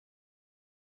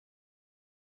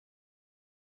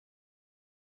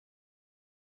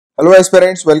Hello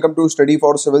aspirants, welcome to Study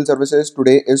for Civil Services.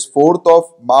 Today is 4th of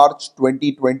March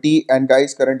 2020 and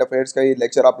guys current affairs का ये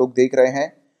lecture आप लोग देख रहे हैं।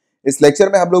 इस लेक्चर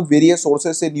में हम लोग वेरियस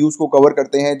सोर्सेज से न्यूज़ को कवर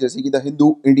करते हैं, जैसे कि the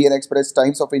Hindu, Indian express,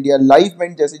 times of India, live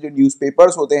mint जैसे जो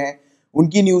न्यूज़पेपर्स होते हैं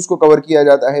उनकी न्यूज़ को कवर किया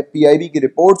जाता है। पीआईबी की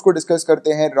रिपोर्ट्स को डिस्कस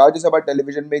करते हैं, राज्यसभा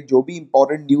टेलीविजन में जो भी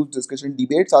इंपॉर्टेंट न्यूज़ डिस्कशन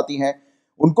डिबेट्स आती हैं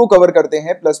उनको कवर करते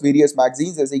हैं, प्लस वेरियस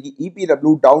मैगजीन जैसे कि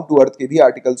ईपीडब्ल्यू डाउन टू अर्थ के भी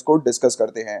आर्टिकल्स को डिस्कस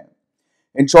करते हैं।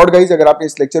 इन शॉर्ट गाइज, अगर आपने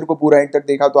इस लेक्चर को पूरा एंड तक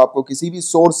देखा तो आपको किसी भी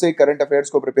सोर्स से करंट अफेयर्स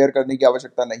को प्रिपेयर करने की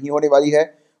आवश्यकता नहीं होने वाली है।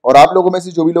 और आप लोगों में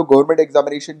से जो भी लोग गवर्नमेंट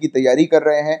एग्जामिनेशन की तैयारी कर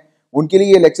रहे हैं उनके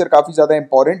लिए ये लेक्चर काफी ज्यादा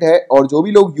इंपॉर्टेंट है। और जो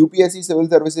भी लोग यूपीएससी सिविल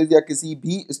सर्विसेज या किसी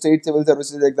भी स्टेट सिविल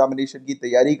सर्विसेज एग्जामिनेशन की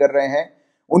तैयारी कर रहे हैं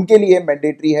उनके लिए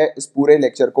मैंडेटरी है इस पूरे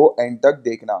लेक्चर को एंड तक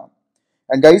देखना।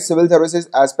 And guys, civil services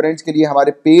aspirants के लिए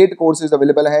हमारे पेड कोर्सेज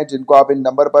अवेलेबल हैं जिनको आप इन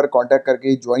नंबर पर कॉन्टैक्ट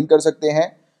करके ज्वाइन कर सकते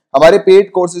हैं। हमारे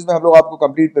पेड कोर्सेज में हम लोग आपको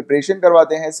कंप्लीट प्रिपरेशन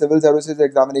करवाते हैं सिविल सर्विसेज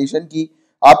एग्जामिनेशन की,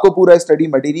 आपको पूरा स्टडी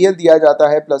मटेरियल दिया जाता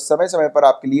है, प्लस समय समय पर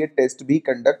आपके लिए टेस्ट भी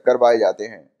कंडक्ट करवाए जाते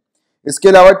हैं। इसके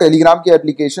अलावा टेलीग्राम के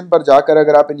एप्लीकेशन पर जाकर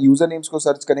अगर आप इन यूजर नेम्स को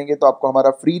सर्च करेंगे तो आपको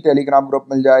हमारा फ्री टेलीग्राम ग्रुप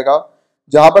मिल जाएगा,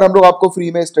 जहां पर हम लोग आपको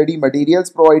फ्री में स्टडी मटेरियल्स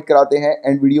प्रोवाइड कराते हैं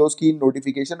एंड वीडियोस की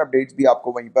नोटिफिकेशन अपडेट्स भी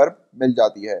आपको वहीं पर मिल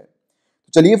जाती है। तो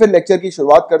चलिए फिर लेक्चर की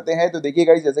शुरुआत करते हैं। तो देखिए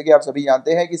गाइस, जैसे कि आप सभी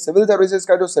जानते हैं कि सिविल सर्विसेज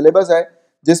का जो सिलेबस है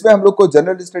जिसमें हम लोग को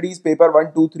जनरल स्टडीज पेपर 1,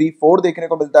 2, 3, 4 देखने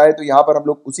को मिलता है, तो यहाँ पर हम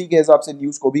लोग उसी के हिसाब से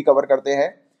न्यूज को भी कवर करते हैं।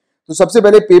 तो सबसे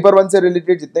पहले पेपर 1 से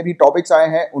रिलेटेड जितने भी टॉपिक्स आए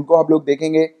हैं उनको हम लोग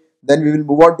देखेंगे, then we will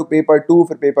move on to paper 2,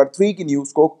 फिर पेपर 3 की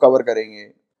न्यूज को कवर करेंगे।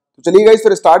 तो चलिए गाइस,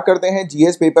 फिर स्टार्ट करते हैं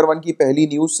जीएस पेपर 1 की पहली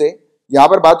न्यूज से। यहाँ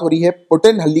पर बात हो रही है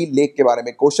पुटेनहल्ली लेक के बारे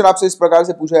में। क्वेश्चन आपसे इस प्रकार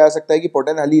से पूछा जा सकता है कि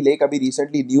पुटेनहल्ली लेक अभी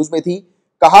रिसेंटली न्यूज में थी,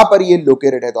 कहां पर ये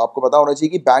लोकेटेड है? तो आपको पता होना चाहिए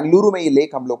कि बेंगलुरु में ये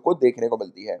लेक हम लोग को देखने को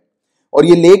मिलती है। और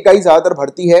ये लेक गाइस ज्यादातर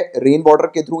भरती है रेन वाटर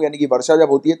के थ्रू, यानी कि वर्षा जब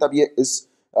होती है तब ये इस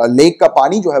लेक का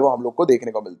पानी जो है वो हम लोग को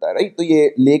देखने को मिलता है, राइट। तो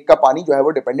ये लेक का पानी जो है वो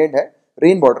डिपेंडेंट है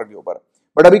रेन वाटर के ऊपर।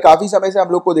 बट अभी काफी समय से हम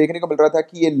लोग को देखने को मिल रहा था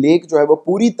कि ये लेक जो है वो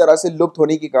पूरी तरह से लुप्त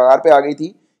होने की कगार पे आ गई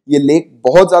थी। ये लेक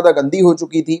बहुत ज्यादा गंदी हो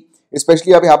चुकी थी।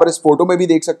 स्पेशली आप यहाँ पर इस फोटो में भी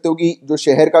देख सकते हो कि जो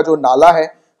शहर का जो नाला है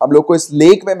हम लोग को इस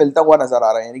लेक में मिलता हुआ नजर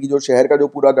आ रहा है, यानी कि जो शहर का जो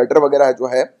पूरा गटर वगैरह है जो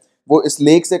है वो इस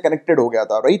लेक से कनेक्टेड हो गया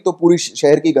था, राइट। तो पूरी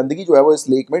शहर की गंदगी जो है वो इस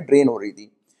लेक में ड्रेन हो रही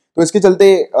थी। तो इसके चलते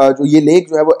जो ये लेक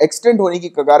जो है वो एक्सटेंड होने की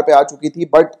कगार पे आ चुकी थी।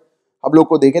 बट हम लोग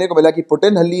को देखने को मिला कि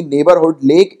पुटेनहल्ली नेबरहुड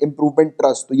लेक इंप्रूवमेंट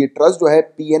ट्रस्ट, तो ये ट्रस्ट जो है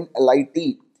PNLIT,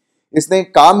 इसने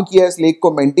काम किया, इस लेक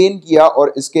को मेंटेन किया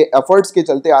और इसके एफर्ट्स के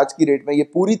चलते आज की डेट में ये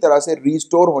पूरी तरह से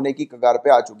रिस्टोर होने की कगार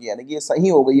पे आ चुकी है, यानी कि ये सही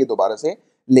हो गई है दोबारा से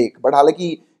लेक। बट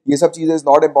हालांकि ये सब चीजें is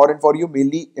not important for you,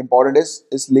 mainly important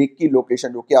इस लेक की लोकेशन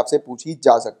जो कि आपसे पूछी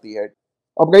जा सकती है।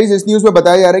 अब गाइस, इस न्यूज में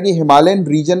बताया जा रहा है कि हिमालयन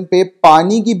रीजन पे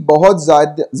पानी की बहुत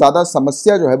ज्यादा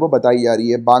समस्या जो है वो बताई जा रही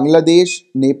है। बांग्लादेश,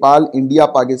 नेपाल, इंडिया,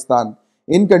 पाकिस्तान,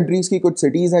 इन कंट्रीज की कुछ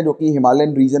सिटीज हैं जो कि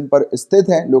हिमालयन रीजन पर स्थित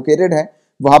हैं, लोकेटेड हैं।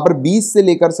 वहां पर 20 से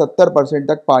लेकर 70%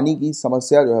 तक पानी की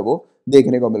समस्या जो है वो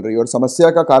देखने को मिल रही है। और समस्या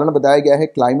का कारण बताया गया है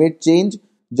क्लाइमेट चेंज,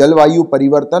 जलवायु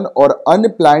परिवर्तन और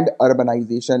अनप्लान्ड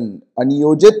अर्बनाइजेशन,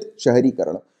 अनियोजित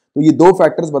शहरीकरण। तो ये 2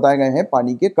 फैक्टर्स बताए गए हैं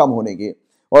पानी के कम होने के।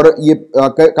 और ये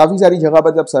काफी सारी जगह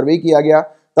पर जब सर्वे किया गया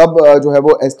तब जो है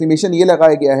वो एस्टिमेशन ये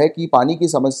लगाया गया है कि पानी की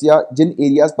समस्या जिन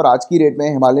एरियाज पर आज की डेट में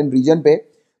हिमालयन रीजन पे,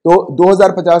 तो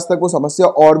 2050 तक वो समस्या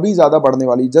और भी ज्यादा बढ़ने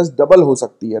वाली, जस्ट डबल हो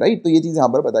सकती है, राइट। तो ये चीज यहाँ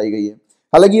पर बताई गई है।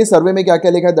 हालांकि ये सर्वे में क्या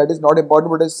क्या लिखा है that is not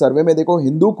important, but इस सर्वे में देखो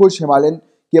हिंदू खुश हिमालयन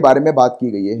के बारे में बात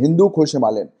की गई है। हिंदू खुश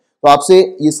हिमालयन, तो आपसे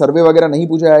ये सर्वे वगैरह नहीं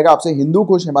पूछा जाएगा, आपसे हिंदू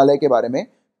खुश हिमालय के बारे में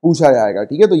पूछा जाएगा,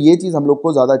 ठीक है। तो ये चीज हम लोग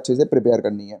को ज्यादा अच्छे से प्रिपेयर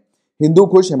करनी है। हिंदू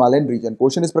खुश हिमालयन रीजन,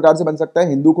 क्वेश्चन इस प्रकार से बन सकता है,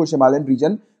 हिंदू खुश हिमालयन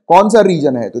रीजन कौन सा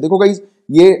रीजन है? तो देखो गाइस,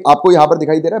 ये आपको यहाँ पर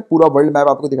दिखाई दे रहा है, पूरा वर्ल्ड मैप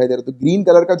आपको दिखाई दे रहा है। तो ग्रीन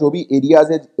कलर का जो भी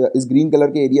एरियाज है, इस ग्रीन कलर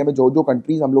के एरिया में जो जो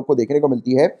कंट्रीज हम लोग को देखने को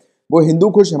मिलती है वो हिंदू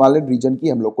खुश हिमालयन रीजन की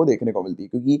हम लोग को देखने को मिलती है,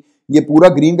 क्योंकि ये पूरा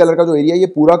ग्रीन कलर का जो एरिया ये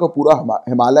पूरा का पूरा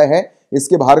हिमालय है,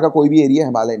 इसके बाहर का कोई भी एरिया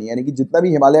हिमालय नहीं है, यानी कि जितना भी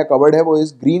हिमालय कवर्ड है वो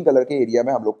इस ग्रीन कलर के एरिया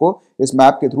में हम लोग को इस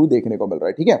मैप के थ्रू देखने को मिल रहा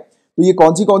है, ठीक है। तो ये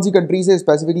कौन सी कंट्रीज है,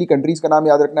 स्पेसिफिकली कंट्रीज का नाम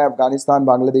याद रखना है, Afghanistan,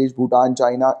 Bangladesh, Bhutan,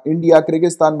 China, India,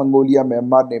 Kyrgyzstan, Mongolia,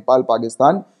 Myanmar, Nepal,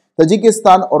 Pakistan,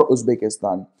 Tajikistan और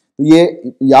उज्बेकिस्तान। तो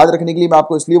ये याद रखने के लिए मैं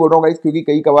आपको इसलिए बोल रहा हूँ गाइस, क्योंकि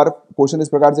कई बार क्वेश्चन इस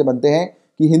प्रकार से बनते हैं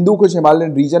कि हिंदू कुछ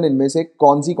हिमालयन रीजन इनमें से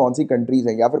कौन सी कंट्रीज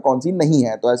हैं या फिर कौन सी नहीं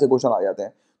है, तो ऐसे क्वेश्चन आ जाते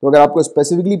हैं। तो अगर आपको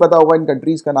स्पेसिफिकली पता होगा इन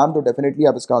कंट्रीज का नाम तो डेफिनेटली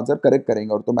आप इसका आंसर करेक्ट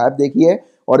करेंगे। और तो मैप देखिए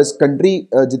और इस कंट्री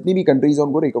जितनी भी कंट्रीज है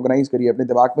उनको रिकॉग्नाइज करिए, अपने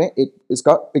दिमाग में एक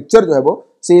इसका पिक्चर जो है वो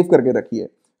सेव करके रखिए,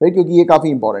 राइट, क्योंकि ये काफी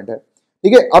इंपॉर्टेंट है,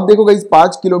 ठीक है। अब देखो गाइस,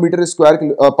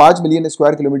 5 मिलियन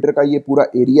स्क्वायर किलोमीटर का ये पूरा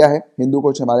एरिया है हिंदू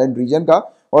कुछ हिमालयन रीजन का,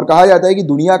 और कहा जाता है कि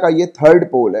दुनिया का ये 3rd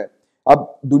पोल है।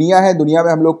 अब दुनिया है, दुनिया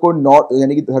में हम लोग को नॉर्थ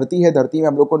यानी कि धरती है, धरती में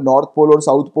हम लोग को नॉर्थ पोल और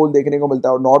साउथ पोल देखने को मिलता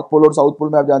है। और नॉर्थ पोल और साउथ पोल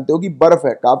में आप जानते हो कि बर्फ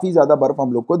है, काफी ज्यादा बर्फ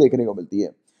हम लोग को देखने को मिलती है।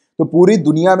 तो पूरी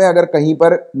दुनिया में अगर कहीं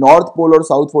पर नॉर्थ पोल और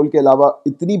साउथ पोल के अलावा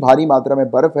इतनी भारी मात्रा में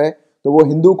बर्फ है तो वो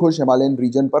हिंदू कुश हिमालयन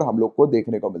रीजन पर हम लोग को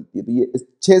देखने को मिलती है। तो ये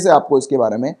अच्छे से आपको इसके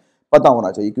बारे में पता होना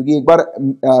चाहिए, क्योंकि एक बार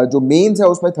जो मेंस है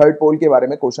उसमें थर्ड पोल के बारे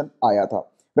में क्वेश्चन आया था,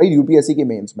 राइट, यूपीएससी के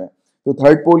मेंस में। तो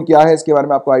थर्ड पोल क्या है इसके बारे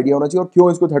में आपको आइडिया होना चाहिए, और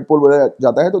क्यों इसको थर्ड पोल बोला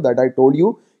जाता है। तो दैट आई टोल्ड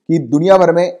यू कि दुनिया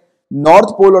भर में नॉर्थ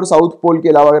पोल और साउथ पोल के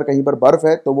अलावा अगर कहीं पर बर्फ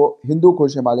है तो वो हिंदू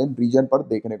कुश हिमालयन रीजन पर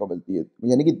देखने को मिलती है,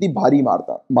 यानी कि इतनी भारी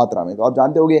मात्रा में। तो आप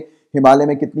जानते होंगे हिमालय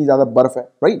में कितनी ज्यादा बर्फ है,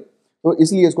 राइट। तो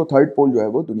इसलिए इसको थर्ड पोल जो है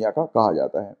वो दुनिया का कहा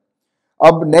जाता है।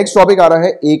 अब नेक्स्ट टॉपिक आ रहा है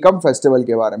एकम फेस्टिवल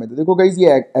के बारे में। तो देखो गाइस, ये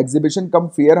एग्जीबिशन कम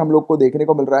फेयर हम लोग को देखने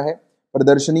को मिल रहा है,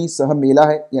 प्रदर्शनी सह मेला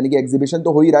है, यानी कि एग्जीबिशन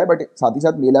तो हो ही रहा है बट साथ ही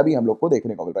साथ मेला भी हम लोग को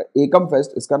देखने को मिल रहा है। एकम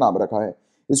फेस्ट इसका नाम रखा है।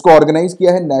 इसको ऑर्गेनाइज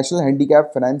किया है national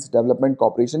handicap finance development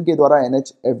corporation के द्वारा,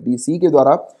 NHFDC के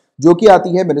द्वारा, जो कि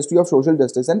आती है ministry of social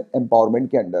justice and empowerment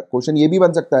के अंडर। क्वेश्चन ये भी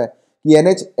बन सकता है कि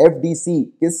NHFDC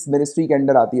किस मिनिस्ट्री के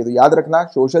अंडर आती है, तो याद रखना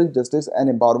social justice and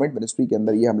empowerment ministry के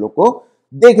अंदर ये हम लोग को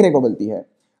देखने को मिलती है।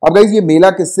 अब गाइस, ये मेला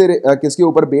किसके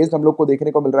ऊपर बेस्ड हम लोग को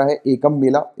देखने को मिल रहा है? एकम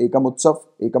मेला, एकम उत्सव,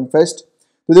 एकम फेस्ट।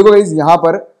 तो देखो गाइस, यहाँ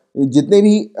पर जितने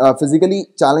भी फिजिकली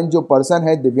चैलेंज जो पर्सन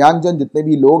है, दिव्यांगजन जितने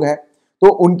भी लोग हैं, तो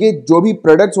उनके जो भी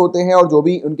प्रोडक्ट्स होते हैं और जो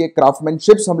भी उनके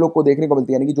क्राफ्टमैनशिप्स हम लोग को देखने को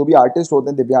मिलती है, यानी कि जो भी आर्टिस्ट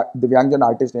होते हैं दिव्यांगजन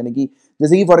आर्टिस्ट, यानी कि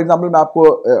जैसे कि फॉर एग्जांपल मैं आपको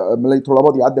मतलब थोड़ा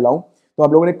बहुत याद दिलाऊं तो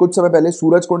हम लोगों ने कुछ समय पहले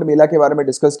सूरजकुंड मेला के बारे में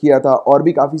डिस्कस किया था, और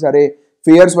भी काफी सारे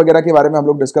फेयर्स वगैरह के बारे में हम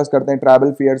लोग डिस्कस करते हैं,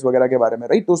 ट्रैवल फेयर्स वगैरह के बारे में,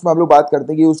 राइट। तो उसमें हम लोग बात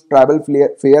करते हैं कि उस ट्रैवल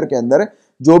फेयर के अंदर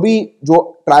जो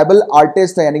ट्राइबल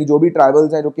आर्टिस्ट है, यानी कि जो भी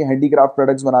ट्राइबल्स हैं जो कि हैंडीक्राफ्ट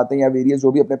प्रोडक्ट्स बनाते हैं या वेरियस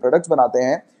जो भी अपने प्रोडक्ट्स बनाते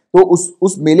हैं, तो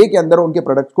उस मेले के अंदर उनके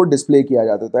प्रोडक्ट्स को डिस्प्ले किया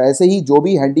जाता है। तो ऐसे ही जो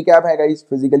भी हैंडीकैप है गाइस,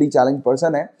 फिजिकली चैलेंज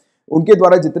पर्सन है, उनके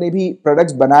द्वारा जितने भी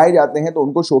प्रोडक्ट्स बनाए जाते हैं तो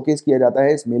उनको शोकेस किया जाता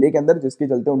है इस मेले के अंदर, जिसके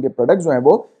चलते उनके प्रोडक्ट्स जो है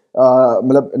वो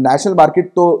मतलब नेशनल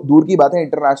मार्केट तो दूर की बात है,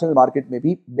 इंटरनेशनल मार्केट में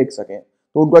भी बिक सकें,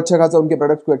 तो उनको अच्छा खासा उनके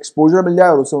प्रोडक्ट्स को एक्सपोजर मिल जाए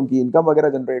और उससे उनकी इनकम वगैरह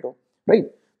जनरेट हो, राइट।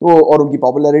 तो और उनकी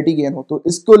पॉपुलैरिटी गेन हो। तो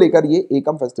इसको लेकर ये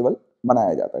एकम फेस्टिवल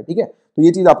मनाया जाता है, ठीक है। तो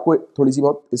ये चीज़ आपको थोड़ी सी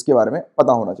बहुत इसके बारे में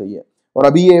पता होना चाहिए। और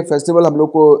अभी ये फेस्टिवल हम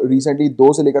लोग को रिसेंटली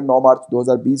 2 से लेकर 9 मार्च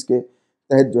 2020 के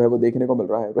तहत जो है वो देखने को मिल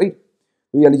रहा है, राइट।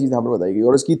 तो ये वाली चीज़ यहाँ पर बताई गई,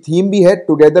 और इसकी थीम भी है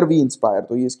टुगेदर वी इंस्पायर,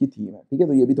 तो ये इसकी थीम है, ठीक है।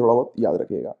 तो ये भी थोड़ा बहुत याद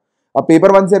रखिएगा। अब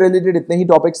पेपर 1 से रिलेटेड इतने ही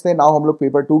टॉपिक्स थे, नाउ हम लोग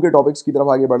पेपर 2 के टॉपिक्स की तरफ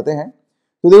आगे बढ़ते हैं।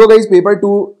 तो देखो गाइस, पेपर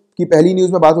 2 की पहली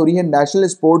न्यूज़ में बात हो रही है नेशनल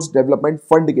स्पोर्ट्स डेवलपमेंट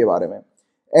फंड के बारे में,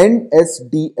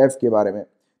 NSDF के बारे में।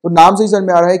 तो नाम से ही समझ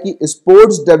में आ रहा है कि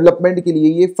स्पोर्ट्स डेवलपमेंट के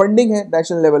लिए ये फंडिंग है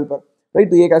नेशनल लेवल पर, राइट।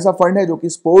 तो ये एक ऐसा फंड है जो कि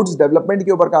स्पोर्ट्स डेवलपमेंट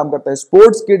के ऊपर काम करता है,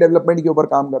 स्पोर्ट्स के डेवलपमेंट के ऊपर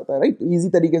काम करता है, राइट। तो इजी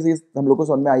तरीके से हम लोग को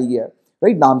समझ में आ ही गया है,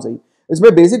 राइट, नाम से ही।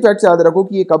 इसमें बेसिक फैक्ट्स याद रखो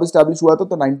कि ये कब स्टैब्लिश हुआ था,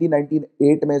 तो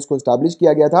 1998 में इसको स्टैब्लिश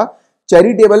किया गया था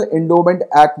चैरिटेबल एंडोमेंट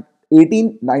एक्ट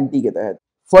 1890 के तहत।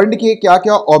 फंड के क्या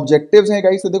क्या ऑब्जेक्टिव्स हैं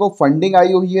गाइस? तो देखो, फंडिंग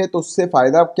आई हुई है तो उससे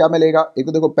फायदा क्या मिलेगा? एक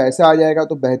तो देखो पैसा आ जाएगा,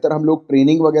 तो बेहतर हम लोग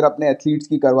ट्रेनिंग वगैरह अपने एथलीट्स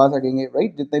की करवा सकेंगे,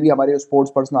 राइट। जितने भी हमारे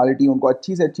स्पोर्ट्स पर्सनालिटी उनको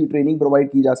अच्छी से अच्छी ट्रेनिंग प्रोवाइड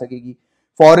की जा सकेगी।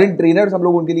 फॉरेन ट्रेनर्स हम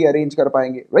लोग उनके लिए अरेंज कर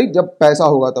पाएंगे, राइट, जब पैसा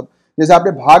होगा तब। जैसे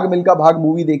आपने भाग मिल्खा भाग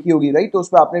मूवी देखी होगी, राइट, तो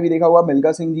उसमें आपने भी देखा होगा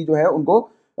मिल्खा सिंह जी जो है उनको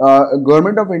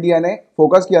गवर्नमेंट ऑफ इंडिया ने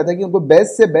फोकस किया था कि उनको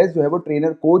बेस्ट से बेस्ट जो है वो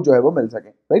ट्रेनर कोच जो है वो मिल सके,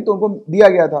 राइट। तो उनको दिया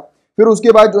गया था। फिर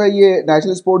उसके बाद जो है ये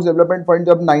नेशनल स्पोर्ट्स डेवलपमेंट फंड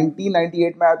जब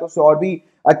 1998 में आया तो उससे और भी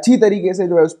अच्छी तरीके से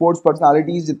जो है स्पोर्ट्स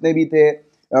पर्सनालिटीज जितने भी थे,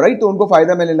 राइट, तो उनको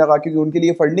फायदा मिलने लगा, क्योंकि उनके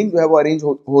लिए फंडिंग जो है वो अरेंज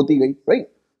होती गई, राइट।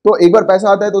 तो एक बार पैसा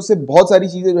आता है तो उससे बहुत सारी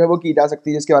चीजें जो है वो की जा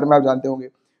सकती है, जिसके बारे में आप जानते होंगे।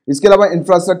 इसके अलावा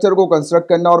इंफ्रास्ट्रक्चर को कंस्ट्रक्ट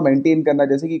करना और मेंटेन करना,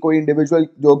 जैसे कि कोई इंडिविजुअल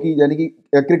जो कि यानी कि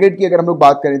क्रिकेट की अगर हम लोग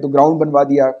बात करें तो ग्राउंड बनवा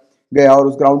दिया गया और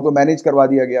उस ग्राउंड को मैनेज करवा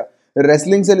दिया गया।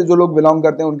 रेसलिंग से जो लोग बिलोंग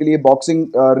करते हैं उनके लिए बॉक्सिंग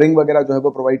रिंग वगैरह जो है वो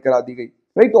प्रोवाइड करा दी गई,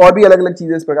 राइट। तो और भी अलग अलग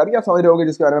चीजें इस प्रकार की आप समझ रहे होगे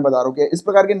जिसके बारे में बता रहा हूँ कि इस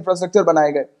प्रकार के इंफ्रास्ट्रक्चर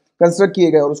बनाए गए, कंस्ट्रक्ट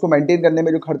किए गए, और उसको मेंटेन करने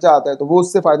में जो खर्चा आता है तो वो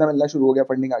उससे फायदा मिलना शुरू हो गया,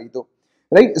 फंडिंग आई तो,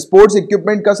 राइट। स्पोर्ट्स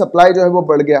इक्विपमेंट का सप्लाई जो है वो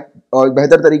बढ़ गया, और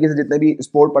बेहतर तरीके से जितने भी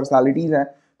स्पोर्ट पर्सनालिटीज हैं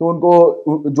तो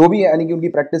उनको जो भी यानी कि उनकी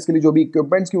प्रैक्टिस के लिए जो भी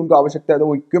इक्विपमेंट्स की उनको आवश्यकता है तो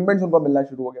वो इक्विपमेंट्स उनको मिलना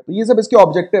शुरू हो गया। तो ये सब इसके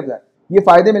ऑब्जेक्टिव हैं, ये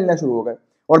फायदे मिलना शुरू हो गए।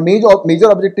 और मेजर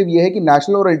ऑब्जेक्टिव ये है कि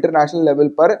नेशनल और इंटरनेशनल लेवल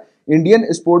पर इंडियन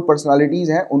स्पोर्ट पर्सनालिटीज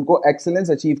हैं उनको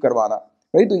एक्सेलेंस अचीव करवाना,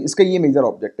 राइट। तो इसका ये मेजर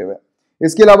ऑब्जेक्टिव है।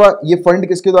 इसके अलावा ये फंड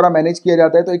किसके द्वारा मैनेज किया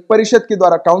जाता है? तो एक परिषद के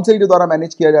द्वारा, काउंसिल के द्वारा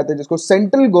मैनेज किया जाता है, जिसको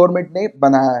सेंट्रल गवर्नमेंट ने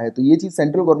बनाया है। तो ये चीज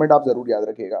सेंट्रल गवर्नमेंट आप जरूर याद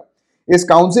रखिएगा। इस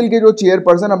काउंसिल के जो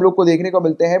चेयरपर्सन हम लोग को देखने को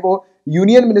मिलते हैं वो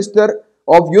union minister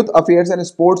of youth affairs and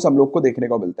sports हम लोग को देखने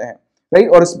को मिलते हैं, राइट।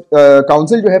 और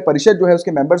काउंसिल जो है, परिषद जो है,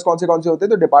 उसके मेंबर्स कौन से होते हैं?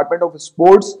 तो डिपार्टमेंट ऑफ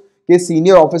स्पोर्ट्स के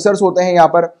सीनियर ऑफिसर्स होते हैं यहाँ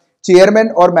पर, चेयरमैन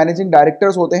और मैनेजिंग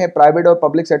डायरेक्टर्स होते हैं प्राइवेट और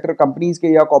पब्लिक सेक्टर कंपनीज के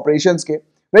या कॉर्पोरेशंस के,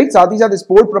 राइट। साथ ही साथ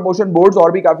स्पोर्ट प्रमोशन बोर्ड्स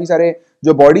और भी काफी सारे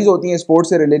जो बॉडीज होती हैं स्पोर्ट्स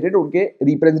से रिलेटेड, उनके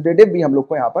रिप्रेजेंटेटिव भी हम लोग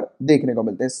को यहाँ पर देखने को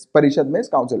मिलते हैं इस परिषद में, इस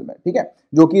काउंसिल में, ठीक है,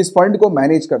 जो कि इस फंड को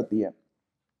मैनेज करती है।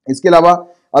 इसके अलावा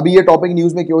अभी ये टॉपिक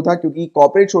न्यूज में क्यों था, क्योंकि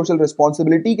कॉर्पोरेट सोशल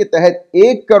रिस्पॉन्सिबिलिटी के तहत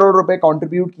 1 करोड़ रुपए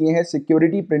कंट्रीब्यूट किए हैं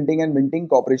security printing and minting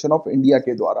corporation of India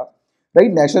के द्वारा,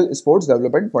 right, national sports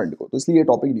development fund को। तो इसलिए ये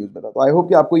टॉपिक न्यूज में था। तो आई होप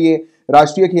कि आपको ये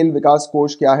राष्ट्रीय खेल विकास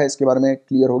कोष क्या है इसके बारे में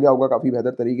क्लियर हो गया होगा काफी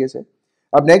बेहतर तरीके से।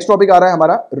 अब नेक्स्ट टॉपिक आ रहा है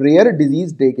हमारा रेयर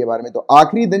डिजीज डे के बारे में। तो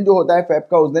आखिरी दिन जो होता है फेब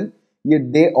का, उस दिन ये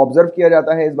डे ऑब्जर्व किया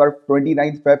जाता है। इस बार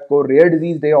 29 फेब को रेयर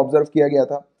डिजीज डे ऑब्जर्व किया गया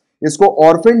था। इसको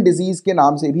ऑर्फन डिजीज के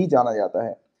नाम से भी जाना जाता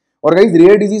है। और गाइस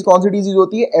रेयर डिजीज कौन सी डिजीज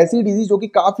होती है? ऐसी डिजीज जो कि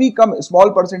काफी कम स्मॉल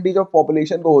परसेंटेज ऑफ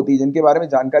पॉपुलेशन को होती है, जिनके बारे में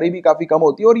जानकारी भी काफी कम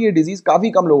होती है और ये डिजीज काफी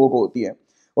कम लोगों को होती है।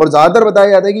 और ज्यादातर बताया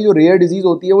जाता है कि जो रेयर डिजीज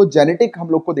होती है वो जेनेटिक हम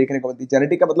लोग को देखने को मिलती है।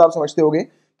 जेनेटिक का मतलब आप समझते होंगे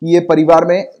कि ये परिवार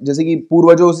में जैसे कि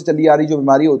पूर्वजों से चली आ रही जो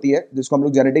बीमारी होती है, जिसको हम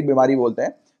लोग जेनेटिक बीमारी बोलते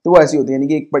हैं, तो वो ऐसी होती है, यानी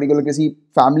कि एक पर्टिकुलर किसी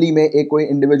फैमिली में एक कोई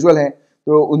इंडिविजुअल है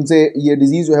तो उनसे ये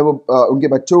डिजीज जो है वो उनके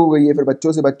बच्चों को गई है, फिर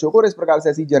बच्चों से बच्चों को, और इस प्रकार से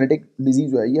ऐसी जेनेटिक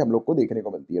डिजीज जो है ये हम लोग को देखने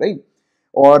को मिलती है, राइट।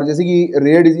 और जैसे कि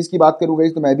रेयर डिजीज की बात करूंगा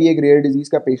तो मैं भी एक रेयर डिजीज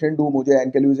का पेशेंट हूँ। मुझे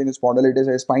एंकिलोजिंग स्पॉन्डिलाइटिस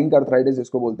है, स्पाइन का आर्थराइटिस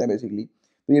जिसको बोलते हैं बेसिकली।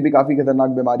 तो ये भी काफी खतरनाक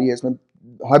बीमारी है। इसमें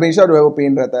हमेशा जो है वो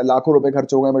पेन रहता है, लाखों रुपए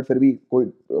खर्च हो गए बट फिर भी कोई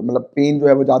मतलब पेन जो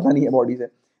है वो जाता नहीं है बॉडी से।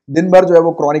 दिन भर जो है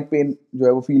वो क्रॉनिक पेन जो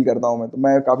है वो फील करता हूँ मैं। तो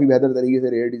मैं काफी बेहतर तरीके से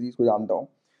रेयर डिजीज को जानता हूँ,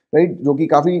 राइट, जो कि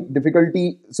काफी डिफिकल्टी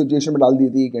सिचुएशन में डाल दी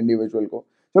थी एक इंडिविजुअल को।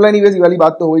 चलो एनीवेज ये वाली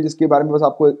बात तो हुई, जिसके बारे में बस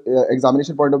आपको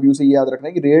एग्जामिनेशन पॉइंट ऑफ व्यू से ये याद रखना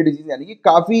है कि रेयर डिजीज यानी कि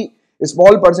काफी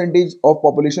स्मॉल परसेंटेज ऑफ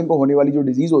पॉपुलेशन को होने वाली जो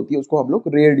डिजीज होती है उसको हम लोग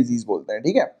रेयर डिजीज बोलते हैं,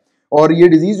 ठीक है। और ये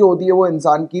डिजीज जो होती है वो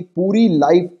इंसान की पूरी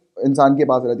लाइफ इंसान के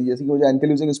पास रहती है। जैसे कि मुझे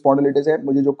एंकिलोजिंग स्पॉन्डिलाइटिस है,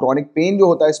 मुझे जो क्रॉनिक पेन जो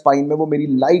होता है स्पाइन में वो मेरी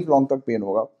लाइफ लॉन्ग तक पेन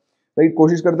होगा, राइट।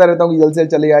 कोशिश करता रहता हूँ कि जल्द से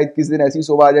जल्द चले जाए, किसी दिन ऐसी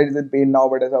सुबह आ जाए जिस दिन पेन ना हो,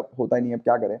 बट ऐसा होता ही नहीं है, अब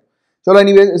क्या करें। चलो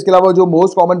एनीवेज इसके अलावा जो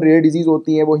मोस्ट कॉमन रेयर डिजीज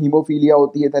होती है वो हीमोफीलिया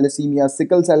होती है, thalassaemia,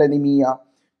 sickle cell anaemia,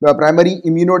 primary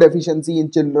immunodeficiency in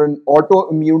children, auto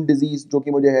immune disease जो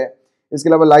कि मुझे है, इसके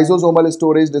अलावा लाइसोसोमल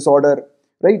स्टोरेज डिसऑर्डर,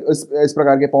 राइट, इस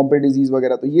प्रकार के पॉम्पे डिजीज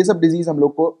वगैरह। तो ये सब डिजीज हम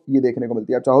लोग को ये देखने को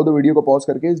मिलती है। आप चाहो तो वीडियो को पॉज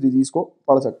करके इस डिजीज को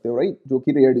पढ़ सकते हो, राइट, जो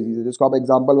कि रेयर डिजीज है, जिसको आप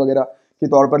एग्जाम्पल वगैरह के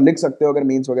तौर पर लिख सकते हो अगर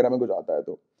मेंस वगैरह में कुछ आता है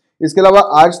तो। इसके अलावा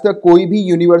आज तक कोई भी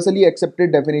यूनिवर्सली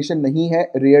एक्सेप्टेड डेफिनेशन नहीं है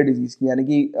रेयर डिजीज की, यानी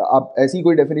कि आप ऐसी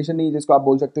कोई डेफिनेशन नहीं जिसको आप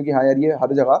बोल सकते हो कि हाँ यार ये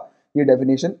हर जगह ये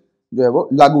डेफिनेशन जो है वो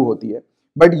लागू होती है।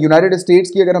 बट यूनाइटेड स्टेट्स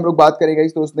की अगर हम लोग बात करेंगे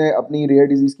तो उसने अपनी रेयर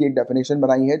डिजीज की एक डेफिनेशन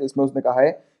बनाई है, जिसमें उसने कहा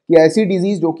है कि ऐसी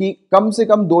डिजीज जो कि कम से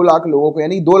कम 2 लाख लोगों को,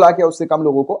 यानी 2 लाख या उससे कम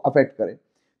लोगों को अफेक्ट करे।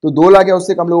 तो 2 लाख या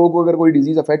उससे कम लोगों को अगर कोई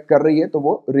डिजीज अफेक्ट कर रही है तो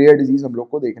वो रेयर डिजीज हम लोग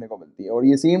को देखने को मिलती है। और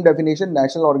ये same definition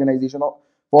national organisation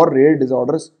for rare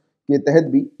disorders के तहत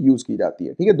भी यूज की जाती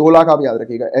है, ठीक है। 2 लाख आप याद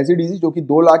रखिएगा, ऐसी डिजीज जो कि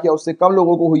 2 लाख या उससे कम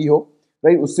लोगों को हुई हो,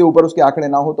 राइट, उससे ऊपर उसके आंकड़े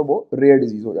ना हो तो वो रेयर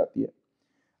डिजीज हो जाती है।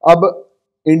 अब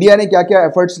इंडिया ने क्या क्या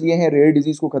एफर्ट्स लिए हैं रेयर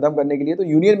डिजीज को खत्म करने के लिए? तो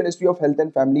union ministry of health and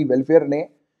family welfare ने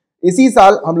इसी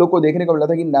साल हम लोग को देखने को मिला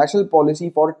था कि national policy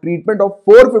for treatment of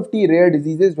 450 rare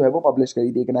diseases जो है वो पब्लिश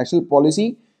करी थी। एक नेशनल पॉलिसी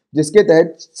जिसके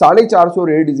तहत 450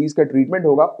 रेयर डिजीज का ट्रीटमेंट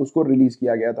होगा उसको रिलीज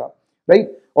किया गया था,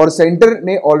 राइट। और सेंटर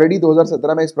ने ऑलरेडी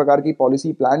 2017 में इस प्रकार की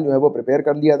पॉलिसी प्लान जो है वो प्रिपेयर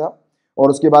कर लिया था, और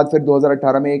उसके बाद फिर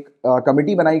 2018 में एक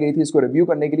कमेटी बनाई गई थी इसको रिव्यू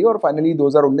करने के लिए, और फाइनली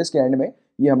 2019 के एंड में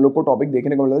ये हम लोग को टॉपिक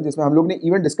देखने को मिला था, जिसमें हम लोग ने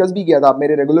इवन डिस्कस भी किया था। आप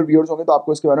मेरे रेगुलर व्यूअर्स होंगे तो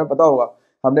आपको इसके बारे में पता होगा,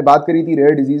 हमने बात करी थी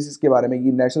रेयर डिजीज के बारे में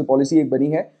कि नेशनल पॉलिसी एक बनी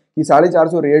है कि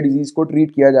 450 रेयर डिजीज को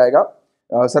ट्रीट किया जाएगा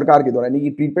सरकार के द्वारा, यानी कि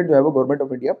ट्रीटमेंट जो है वो गवर्नमेंट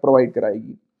ऑफ इंडिया प्रोवाइड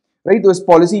कराएगी, राइट। तो इस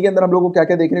पॉलिसी के अंदर हम लोग को क्या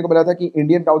क्या देखने को मिला था कि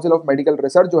Indian council of medical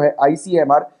research जो है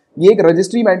ICMR, ये एक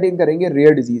रजिस्ट्री मेंटेन करेंगे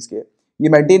रेयर डिजीज के। ये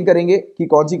मेंटेन करेंगे कि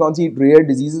कौन सी रेयर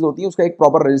डिजीजेज होती है, उसका एक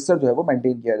प्रॉपर रजिस्टर जो है वो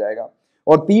मेंटेन किया जाएगा।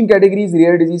 और 3 कैटेगरीज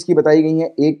रेयर डिजीज की बताई गई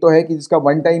हैं। एक तो है कि जिसका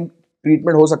 1 टाइम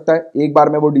ट्रीटमेंट हो सकता है, एक बार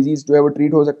में वो डिजीज जो है वो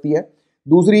ट्रीट हो सकती है।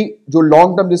 दूसरी जो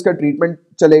लॉन्ग टर्म जिसका ट्रीटमेंट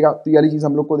चलेगा, तो ये वाली चीज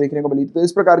हम लोग को देखने को मिली। तो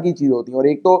इस प्रकार की चीज होती है। और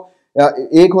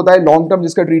एक होता है लॉन्ग टर्म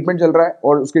जिसका ट्रीटमेंट चल रहा है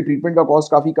और उसके ट्रीटमेंट का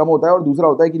कॉस्ट काफी कम होता है, और दूसरा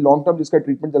होता है कि लॉन्ग टर्म जिसका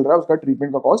ट्रीटमेंट चल रहा है उसका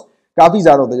ट्रीटमेंट का कॉस्ट काफी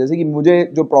ज्यादा होता है। जैसे कि मुझे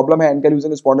जो प्रॉब्लम है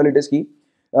एंकिलोजिंग स्पॉन्डिलाइटिस की,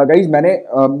 गाइज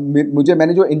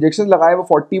मैंने जो इंजेक्शन लगाए वो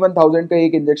 41,000 का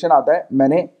एक इंजेक्शन आता है,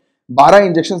 मैंने 12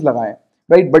 इंजेक्शन लगाए,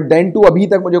 राइट। बट देन टू अभी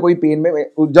तक मुझे कोई पेन में,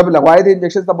 जब लगवाए थे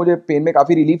इंजेक्शन तब मुझे पेन में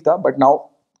काफी रिलीफ था, बट नाउ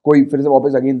कोई फिर से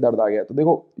वापस अगेन दर्द आ गया। तो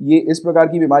देखो ये इस प्रकार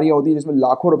की बीमारियां होती है जिसमें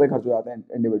लाखों रुपए खर्च हो जाते हैं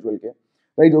इंडिविजुअल के,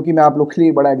 राइट, जो कि मैं आप लोग के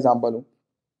लिए बड़ा एग्जाम्पल हूँ,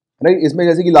 राइट। इसमें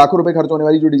जैसे कि लाखों रुपए खर्च होने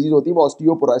वाली जो डिजीज होती है वो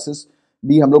ऑस्टियोपोरोसिस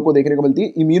भी हम लोग को देखने को मिलती है,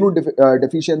 इम्यूनो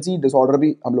डेफिशिएंसी डिसऑर्डर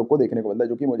भी हम लोग को देखने को मिलता है,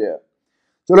 जो कि मुझे है।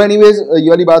 चलो एनीवेज ये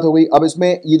वाली बात हो गई। अब इसमें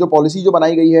ये जो पॉलिसी जो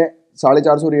बनाई गई है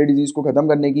 450 रेयर डिजीज को खत्म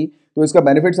करने की, तो इसका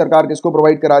बेनिफिट सरकार किसको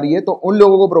प्रोवाइड करा रही है? तो उन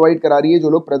लोगों को प्रोवाइड करा रही है जो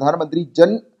लोग प्रधानमंत्री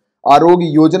जन आरोग्य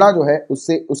योजना जो है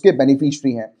उसके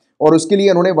बेनिफिशियरी हैं। और उसके लिए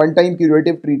उन्होंने वन टाइम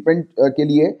क्यूरेटिव ट्रीटमेंट के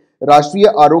लिए राष्ट्रीय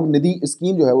आरोग्य निधि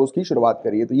स्कीम जो है वो उसकी शुरुआत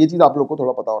करी है। तो ये चीज आप लोग को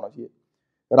थोड़ा पता होना चाहिए,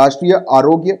 राष्ट्रीय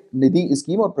आरोग्य निधि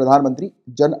स्कीम और प्रधानमंत्री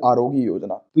जन आरोग्य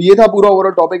योजना। तो ये था पूरा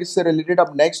ओवरऑल टॉपिक इससे रिलेटेड।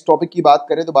 अब नेक्स्ट टॉपिक की बात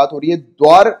करें तो बात हो रही है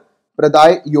द्वार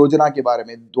प्रदाय योजना के बारे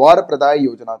में। द्वार प्रदाय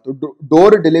योजना, तो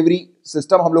डोर डिलीवरी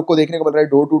सिस्टम हम लोग को देखने को मिल रहा है,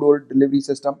 door to door delivery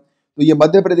system. तो ये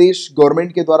मध्य प्रदेश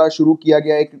गवर्नमेंट के द्वारा शुरू किया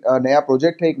गया एक नया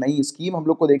प्रोजेक्ट है, एक नई स्कीम हम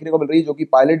लोग को देखने को मिल रही है, जो कि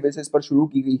पायलट बेसिस पर शुरू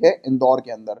की गई है इंदौर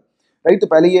के अंदर, राइट। तो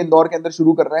पहले ये इंदौर के अंदर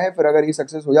शुरू कर रहे हैं, फिर अगर ये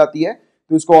सक्सेस हो जाती है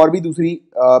तो इसको और भी दूसरी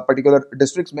पर्टिकुलर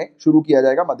डिस्ट्रिक्ट्स में शुरू किया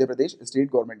जाएगा मध्य प्रदेश स्टेट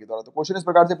गवर्नमेंट के द्वारा। तो क्वेश्चन इस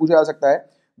प्रकार से पूछा जा सकता है,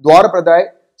 द्वार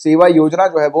प्रदाय सेवा योजना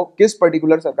जो है वो किस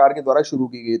पर्टिकुलर सरकार के द्वारा शुरू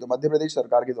की गई है? तो मध्य प्रदेश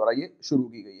सरकार के द्वारा ये शुरू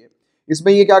की गई है।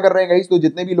 इसमें ये क्या कर रहे हैं गाइस, तो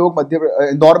जितने भी लोग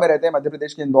इंदौर में रहते हैं, मध्य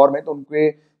प्रदेश के इंदौर में, तो उनके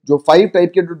जो 5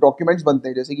 टाइप के डॉक्यूमेंट्स बनते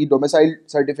हैं, जैसे कि domicile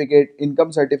certificate, income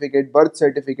certificate, birth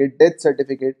certificate, death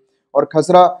certificate और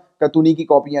खसरा कतूनी की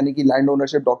कॉपी यानी कि लैंड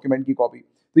ओनरशिप डॉक्यूमेंट की कॉपी।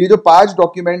 तो ये जो 5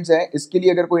 डॉक्यूमेंट्स हैं, इसके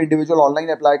लिए अगर कोई इंडिविजुअल ऑनलाइन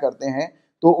अप्लाई करते हैं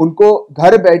तो उनको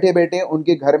घर बैठे बैठे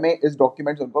उनके घर में इस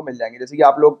डॉक्यूमेंट्स उनको मिल जाएंगे। जैसे कि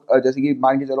आप लोग जैसे कि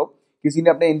मान के चलो किसी ने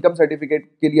अपने इनकम सर्टिफिकेट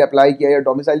के लिए अप्लाई किया या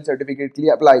डोमिसाइल सर्टिफिकेट के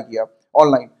लिए अप्लाई किया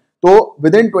ऑनलाइन, तो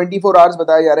विद इन 24 आवर्स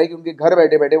बताया जा रहा है कि उनके घर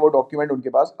बैठे बैठे वो डॉक्यूमेंट उनके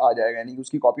पास आ जाएगा, यानी कि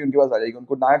उसकी कॉपी उनके पास आ जाएगी।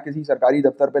 उनको ना किसी सरकारी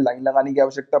दफ्तर पे लाइन लगाने की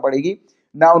आवश्यकता पड़ेगी,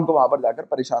 ना उनको वहां पर जाकर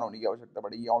परेशान होने की आवश्यकता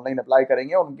पड़ेगी। ऑनलाइन अप्लाई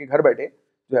करेंगे और उनके घर बैठे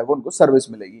जो है वो उनको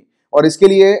सर्विस मिलेगी। और इसके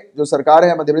लिए जो सरकार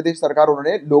है, मध्य प्रदेश सरकार,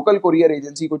 उन्होंने लोकल कोरियर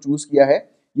एजेंसी को चूज किया है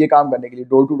ये काम करने के लिए,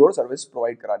 door to door service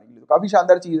provide कराने के लिए। तो काफी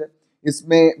शानदार चीज है।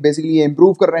 इसमें बेसिकली ये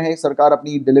इंप्रूव कर रहे हैं सरकार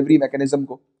अपनी डिलीवरी मैकेनिज्म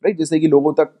को, राइट, जिससे कि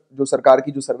लोगों तक जो सरकार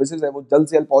की जो सर्विसेज है वो जल्द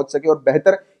से जल्द पहुंच सके और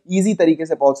बेहतर इजी तरीके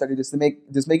से पहुंच सके,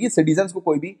 जिसमें कि सिटीजन्स को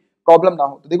कोई भी प्रॉब्लम ना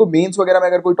हो। तो देखो मेंस वगैरह में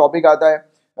अगर कोई टॉपिक आता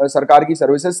है सरकार की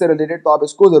सर्विसेज से रिलेटेड, तो आप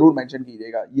इसको जरूर मेंशन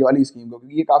कीजिएगा, ये वाली स्कीम को,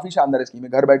 क्योंकि ये काफी शानदार स्कीम है।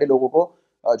 घर बैठे लोगों को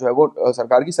जो है वो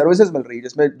सरकार की सर्विसेज मिल रही है,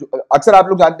 जिसमें अक्सर आप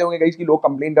लोग जानते होंगे गाइस कि लोग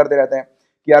कंप्लेन करते रहते हैं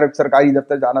कि यार सरकारी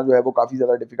दफ्तर जाना जो है वो काफी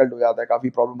ज्यादा डिफिकल्ट हो जाता है, काफी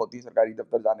प्रॉब्लम होती है सरकारी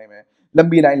दफ्तर जाने में,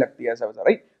 लंबी लाइन लगती है, ऐसा वैसा,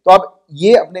 राइट। तो आप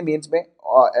ये अपने मेंस में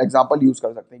एग्जांपल यूज कर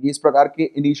सकते हैं कि इस प्रकार के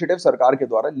इनिशिएटिव सरकार के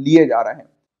द्वारा लिए जा रहे हैं।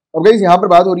 अब गाइस यहाँ पर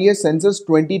बात हो रही है सेंसस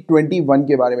 2021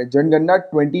 के बारे में, जनगणना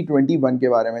 2021 के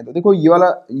बारे में। तो देखो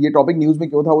ये टॉपिक न्यूज में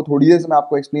क्यों था वो थोड़ी देर से मैं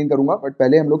आपको एक्सप्लेन करूंगा, बट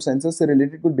पहले हम लोग सेंसस से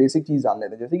रिलेटेड कुछ बेसिक चीज जान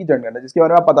लेते हैं, जैसे कि जनगणना, जिसके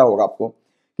बारे में पता होगा आपको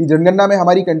कि जनगणना में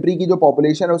हमारी कंट्री की जो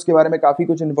पॉपुलेशन है उसके बारे में काफी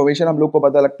कुछ इन्फॉर्मेशन हम लोग को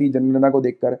पता लगती है जनगणना को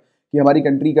देखकर, कि हमारी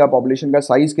कंट्री का पॉपुलेशन का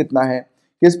साइज कितना है,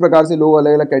 किस प्रकार से लोग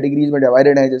अलग अलग कैटेगरीज में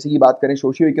डिवाइडेड हैं। जैसे कि बात करें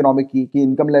सोशियो इकोनॉमिक की, कि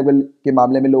इनकम लेवल के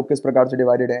मामले में लोग किस प्रकार से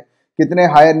डिवाइडेड हैं, कितने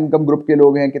हायर इनकम ग्रुप के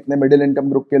लोग हैं, कितने मिडिल इनकम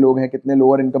ग्रुप के लोग हैं, कितने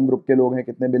लोअर इनकम ग्रुप के लोग हैं,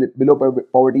 कितने बिलो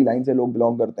पॉवर्टी लाइन से लोग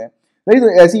बिलोंग करते हैं, नहीं। तो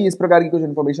ऐसी इस प्रकार की कुछ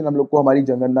इन्फॉर्मेशन हम लोग को हमारी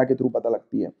जनगणना के थ्रू पता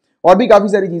लगती है। और भी काफी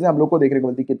सारी चीजें हम लोग को देखने को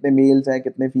मिलती है, कितने मेल्स हैं,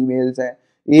 कितने फीमेल्स हैं,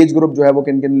 एज ग्रुप जो है वो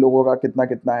किन किन लोगों का कितना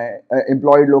कितना है,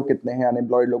 एम्प्लॉयड लोग कितने हैं,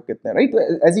 अनएम्प्लॉयड लोग कितने हैं, राइट।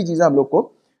 तो ऐसी चीजें हम लोग को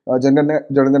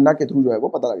जनगणना के थ्रू जो है वो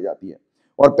पता लग जाती है।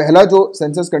 और पहला जो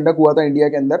सेंसस कंडक्ट हुआ था इंडिया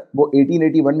के अंदर वो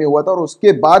 1881 में हुआ था, और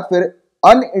उसके बाद फिर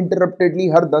अनइंटरप्टेडली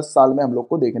हर 10 साल में हम लोग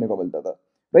को देखने को मिलता था,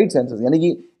 राइट, सेंसस। यानी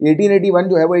कि 1881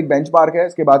 जो है वो एक बेंचमार्क है,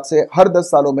 इसके बाद से हर 10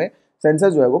 सालों में सेंसस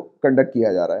जो है वो कंडक्ट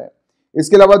किया जा रहा है।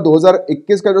 इसके अलावा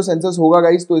 2021 का जो सेंसस होगा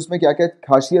गाइस, तो इसमें क्या क्या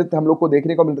खासियत हम लोग को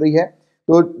देखने को मिल रही है।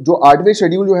 तो जो 8वें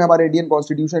शेड्यूल जो है हमारे इंडियन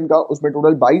कॉन्स्टिट्यूशन का, उसमें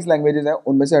टोटल 22 लैंग्वेजेस हैं,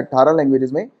 उनमें से 18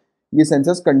 लैंग्वेजेस में ये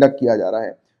सेंसस कंडक्ट किया जा रहा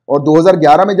है। और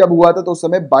 2011 में जब हुआ था तो उस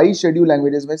समय 22 शेड्यूल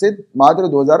लैंग्वेजेस में से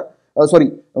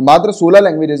मात्र 16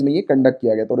 लैंग्वेजेस में ये कंडक्ट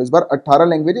किया गया था, और इस बार 18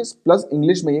 लैंग्वेजेस प्लस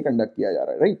इंग्लिश में ये कंडक्ट किया जा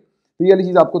रहा है, राइट। तो ये वाली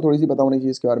चीज आपको थोड़ी सी पता होनी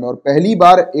चाहिए इसके बारे में। और पहली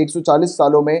बार 140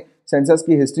 सालों में सेंसस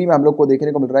की हिस्ट्री में हम लोग को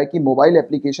देखने को मिल रहा है कि मोबाइल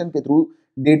एप्लीकेशन के थ्रू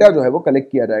डेटा जो है वो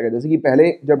कलेक्ट किया जाएगा। जैसे कि पहले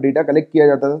जब डेटा कलेक्ट किया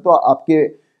जाता था तो आपके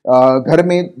घर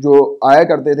में जो आया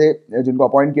करते थे, जिनको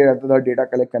अपॉइंट किया जाता था डेटा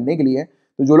कलेक्ट करने के लिए,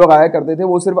 तो जो लोग आया करते थे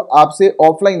वो सिर्फ आपसे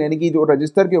ऑफलाइन यानी कि जो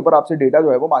रजिस्टर के ऊपर आपसे डेटा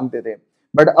जो है वो मांगते थे।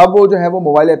 बट अब वो जो है वो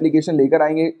मोबाइल एप्लीकेशन लेकर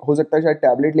आएंगे, हो सकता है शायद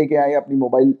टैबलेट लेके आए, अपनी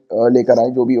मोबाइल लेकर आए,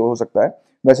 जो भी हो सकता है।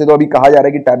 वैसे तो अभी कहा जा रहा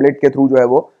है कि टैबलेट के थ्रू जो है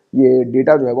वो ये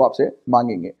डेटा जो है वो आपसे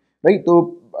मांगेंगे, राइट।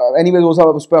 तो एनीवेज वो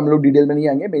सब उस पर हम लोग डिटेल में नहीं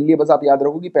आएंगे, मेनली बस आप याद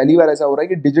रखो कि पहली बार ऐसा हो रहा है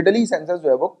कि डिजिटली सेंसस जो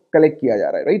है वो कलेक्ट किया जा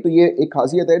रहा है, राइट। तो ये एक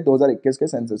खासियत है 2021 के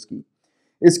सेंसस की।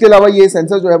 इसके अलावा ये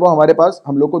सेंसस जो है वो हमारे पास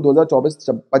हम लोग को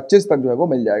 2024-25 तक जो है वो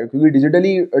मिल जाएगा, क्योंकि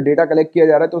डिजिटली डेटा कलेक्ट किया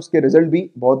जा रहा है, तो उसके रिजल्ट भी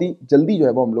बहुत ही जल्दी जो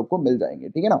है वो हम लोग को मिल जाएंगे,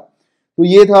 ठीक है ना। तो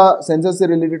ये था सेंसस से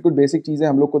रिलेटेड कुछ बेसिक चीजें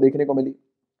हम लोग को देखने को मिली।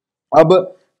 अब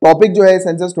टॉपिक जो है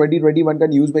सेंसस 2021 का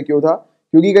न्यूज में क्यों था,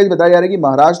 क्योंकि गाइस बताया जा रहा है कि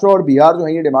महाराष्ट्र और बिहार जो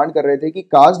है ये डिमांड कर रहे थे कि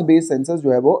कास्ट बेस्ड सेंसस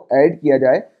जो है वो ऐड किया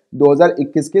जाए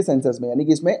 2021 के सेंसस में, यानी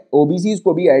कि इसमें ओबीसी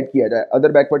को भी ऐड किया जाए,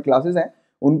 अदर बैकवर्ड क्लासेस हैं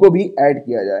उनको भी ऐड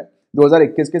किया जाए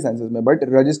 2021 के सेंसस में। बट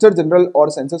रजिस्टर्ड जनरल और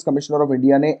सेंसस कमिश्नर ऑफ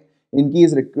इंडिया ने इनकी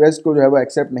इस रिक्वेस्ट को जो है वो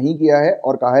एक्सेप्ट नहीं किया है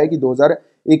और कहा है कि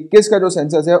 2021 का जो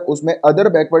सेंसस है उसमें अदर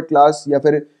बैकवर्ड क्लास या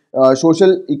फिर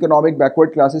सोशल इकोनॉमिक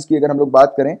बैकवर्ड क्लासेस की अगर हम लोग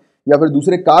बात करें या फिर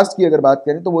दूसरे कास्ट की अगर बात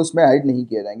करें तो वो इसमें ऐड नहीं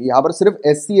किए जाएंगे। यहाँ पर सिर्फ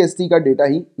SC ST का डेटा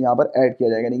ही यहाँ पर ऐड किया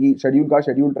जाएगा, यानी कि शेड्यूल का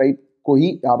शेड्यूल ट्राइब को ही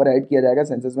यहाँ पर ऐड किया जाएगा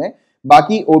सेंसस में।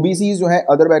 बाकी ओबीसी जो है,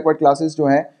 अदर बैकवर्ड क्लासेस जो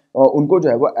है उनको जो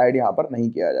है वो ऐड यहाँ पर नहीं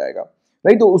किया जाएगा।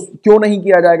 राइट, तो उस क्यों नहीं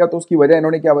किया जाएगा, तो उसकी वजह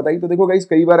इन्होंने क्या बताई। तो देखो गाइस,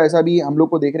 कई बार ऐसा भी हम लोग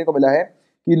को देखने को मिला है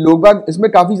कि लोग बाग इसमें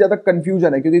काफी ज्यादा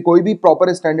कंफ्यूजन है, क्योंकि कोई भी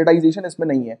प्रॉपर स्टैंडर्डाइजेशन इसमें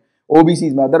नहीं है। ओबीसी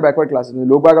में, अदर बैकवर्ड क्लासेस में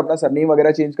लोग बाग अपना सरनेम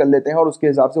वगैरह चेंज कर लेते हैं और उसके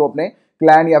हिसाब से वो अपने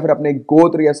क्लैन या फिर अपने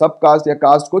गोत्र या सब कास्ट या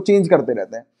कास्ट को चेंज करते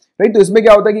रहते हैं। राइट, तो इसमें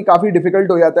क्या होता है कि काफी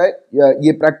डिफिकल्ट हो जाता है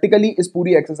ये प्रैक्टिकली इस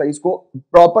पूरी एक्सरसाइज को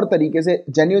प्रॉपर तरीके से,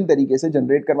 जेन्युइन तरीके से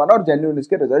जनरेट करवाना और जेन्युइन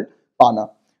इसके रिजल्ट पाना।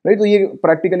 राइट, तो ये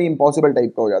प्रैक्टिकली इम्पॉसिबल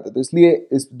टाइप का हो जाता है। तो इसलिए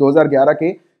इस 2011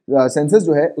 के सेंसस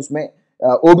जो है उसमें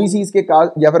ओबीसी के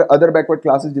कास्ट या फिर अदर बैकवर्ड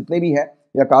क्लासेस जितने भी हैं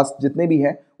या कास्ट जितने भी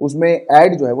हैं उसमें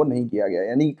ऐड जो है वो नहीं किया गया,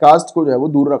 यानी कास्ट को जो है वो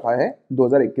दूर रखा है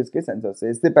 2021 के सेंसस से।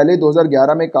 इससे पहले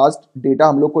 2011 में कास्ट डेटा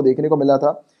हम लोग को देखने को मिला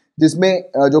था, जिसमें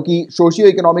जो कि सोशियो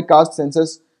इकोनॉमिक कास्ट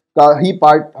सेंसस का ही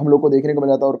पार्ट हम लोग को देखने को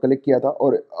मिला था और कलेक्ट किया था।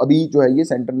 और अभी जो है ये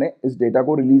सेंटर ने इस डेटा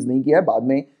को रिलीज नहीं किया है, बाद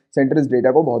में सेंटर इस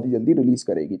डेटा को बहुत ही जल्दी रिलीज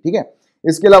करेगी। ठीक है,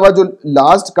 इसके अलावा जो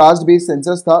लास्ट कास्ट बेस्ड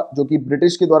सेंसस था जो कि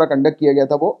ब्रिटिश के द्वारा कंडक्ट किया गया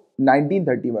था वो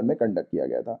 1931 में कंडक्ट किया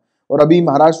गया था, और अभी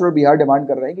महाराष्ट्र और बिहार डिमांड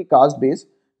कर रहे हैं कि कास्ट बेस्ड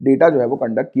डेटा जो है वो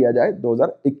कंडक्ट किया जाए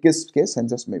 2021 के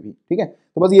सेंसस में भी। ठीक है,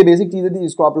 तो बस ये बेसिक चीजें थी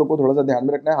जिसको आप लोग को थोड़ा सा ध्यान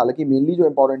में रखना है। हालांकि मेनली जो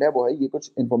इंपॉर्टेंट है वो है ये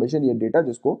कुछ इन्फॉर्मेशन, ये डेटा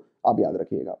जिसको आप याद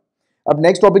रखिएगा। अब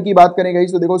नेक्स्ट टॉपिक की बात करें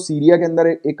गाइस, तो देखो सीरिया के अंदर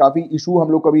एक काफी इशू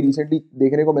हम लोग को अभी रिसेंटली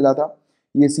देखने को मिला था।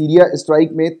 ये सीरिया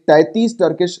स्ट्राइक में 33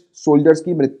 टर्किश सोल्जर्स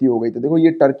की मृत्यु हो गई। तो देखो ये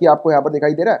टर्की आपको यहाँ पर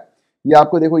दिखाई दे रहा है, ये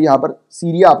आपको देखो यहाँ पर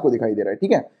सीरिया आपको दिखाई दे रहा है।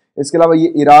 ठीक है, इसके अलावा ये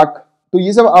इराक, तो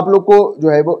ये सब आप लोग को जो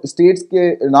है वो स्टेट्स के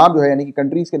नाम जो है यानी कि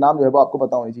कंट्रीज के नाम जो है वो आपको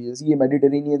पता होनी चाहिए। जैसे ये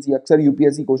मेडिटेरेनियन सी, अक्सर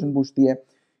यूपीएससी क्वेश्चन पूछती है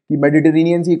कि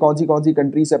मेडिटेरेनियन सी कौन सी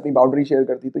कंट्री से अपनी बाउंड्री शेयर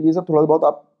करती है। तो ये सब थोड़ा बहुत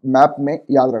आप मैप में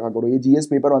याद रखा करो, ये जीएस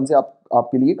पेपर 1 से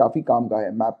आपके लिए काफी काम का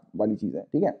है, मैप वाली चीज है।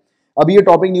 ठीक है, अभी ये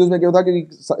टॉपिक न्यूज में क्या था कि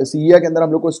सीरिया के अंदर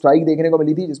हम लोग को स्ट्राइक देखने को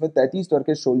मिली थी जिसमें 33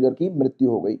 टर्किश सोल्जर की मृत्यु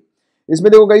हो गई।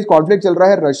 इसमें देखो गाइस कॉन्फ्लिक्ट चल रहा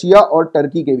है रशिया और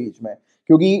टर्की के बीच में,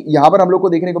 क्योंकि यहां पर हम लोग को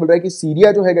देखने को मिल रहा है कि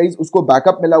सीरिया जो है गाइस उसको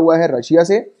बैकअप मिला हुआ है रशिया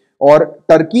से, और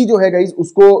टर्की जो है गाइस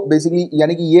उसको बेसिकली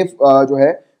यानी कि ये जो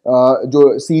है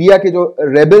जो सीरिया के जो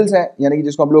रेबल्स हैं यानी कि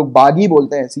जिसको हम लोग बागी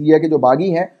बोलते हैं, सीरिया के जो बागी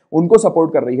हैं उनको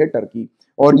सपोर्ट कर रही है टर्की।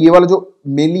 और ये वाला जो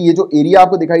मेनली ये जो एरिया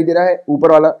आपको दिखाई दे रहा है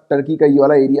ऊपर वाला टर्की का ये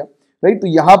वाला एरिया, राइट, तो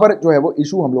यहाँ पर जो है वो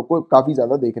इशू हम लोग को काफी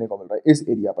ज्यादा देखने को मिल रहा है इस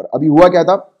एरिया पर। अभी हुआ क्या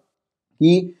था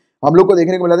कि हम लोग को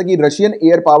देखने को मिला था कि रशियन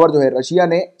एयर पावर जो है, रशिया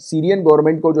ने सीरियन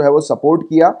गवर्नमेंट को जो है वो सपोर्ट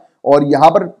किया और यहाँ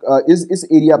पर इस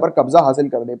एरिया पर कब्जा हासिल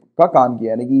करने का काम किया,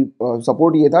 यानी कि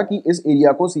सपोर्ट ये था कि इस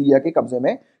एरिया को सीरिया के कब्जे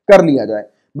में कर लिया जाए।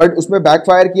 बट उसमें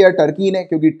बैकफायर किया टर्की ने,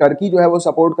 क्योंकि टर्की जो है वो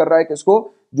सपोर्ट कर रहा है किसको,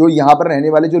 जो यहाँ पर रहने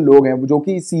वाले जो लोग हैं जो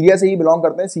कि सीरिया से ही बिलोंग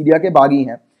करते हैं, सीरिया के बागी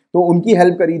हैं, तो उनकी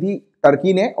हेल्प करी थी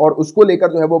टर्की ने, और उसको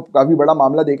लेकर जो है वो काफी बड़ा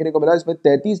मामला देखने को मिला। इसमें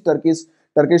 33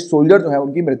 टर्किश सोल्जर जो है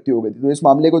उनकी मृत्यु हो गई थी। तो इस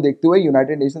मामले को देखते हुए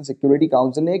यूनाइटेड नेशन सिक्योरिटी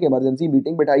काउंसिल ने एक इमरजेंसी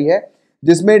मीटिंग बिठाई है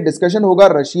जिसमें डिस्कशन होगा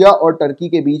रशिया और टर्की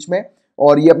के बीच में,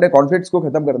 और ये अपने कॉन्फ्लिक्ट्स को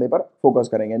खत्म करने पर फोकस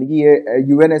करेंगे, यानी कि ये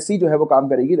यूएनएससी जो है वो काम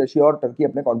करेगी रशिया और टर्की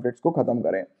अपने कॉन्फ्लिक्ट्स को खत्म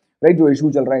करें, राइट, जो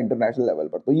इशू चल रहा है इंटरनेशनल लेवल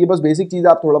पर। तो ये बस बेसिक चीज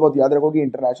आप थोड़ा बहुत याद रखो कि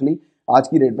इंटरनेशनली आज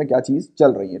की डेट में क्या चीज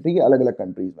चल रही है, ठीक है, अलग अलग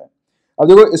कंट्रीज में। अब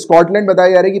देखो स्कॉटलैंड बताया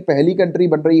जा रहा है कि पहली कंट्री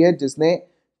बन रही है जिसने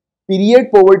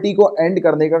पीरियड पॉवर्टी को एंड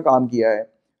करने का काम किया है,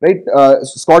 राइट।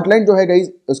 स्कॉटलैंड जो है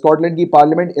गाइस, स्कॉटलैंड की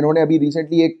पार्लियामेंट, इन्होंने अभी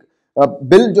रिसेंटली एक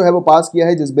बिल जो है वो पास किया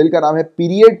है जिस बिल का नाम है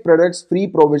period products free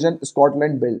provision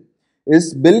Scotland bill.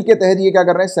 इस बिल के तहत ये क्या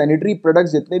कर रहे हैं, सैनिटरी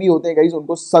प्रोडक्ट्स जितने भी होते हैं गाइस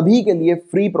उनको सभी के लिए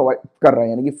फ्री प्रोवाइड कर रहे हैं,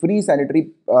 यानी कि फ्री सैनिटरी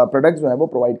प्रोडक्ट्स जो है वो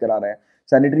प्रोवाइड करा रहे हैं।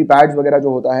 सैनिटरी पैड्स वगैरह जो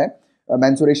होता है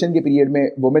मेंस्ट्रुएशन के पीरियड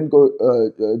में वुमेन को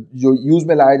जो यूज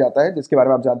में लाया जाता है, जिसके बारे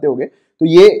में आप जानते होंगे, तो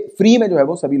ये फ्री में जो है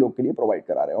वो सभी लोग के लिए प्रोवाइड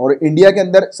करा रहे हैं। और इंडिया के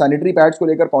अंदर सैनिटरी पैड्स को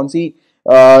लेकर कौन सी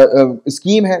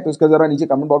स्कीम है, तो इसका जरा नीचे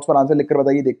कमेंट बॉक्स पर आंसर लिखकर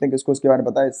बताइए, देखते हैं किसको इसके बारे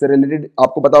में पता है। इससे रिलेटेड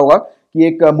आपको पता होगा कि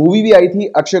एक मूवी भी आई थी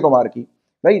अक्षय कुमार की,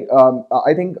 राइट,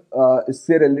 आई थिंक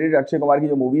इससे रिलेटेड अक्षय कुमार की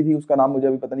जो मूवी थी उसका नाम मुझे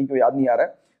अभी पता नहीं क्यों याद नहीं आ रहा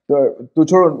है, तो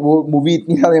छोड़ो, वो मूवी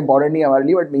इतनी ज्यादा इंपॉर्टेंट नहीं है हमारे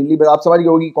लिए, बट मेनली आप समझ गए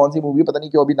होगी कौन सी मूवी, पता नहीं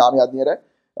क्यों अभी नाम याद नहीं आ रहा है।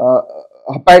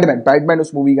 पैडमैन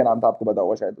उस मूवी का नाम था, आपको पता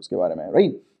होगा शायद उसके बारे में,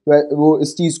 राइट। वो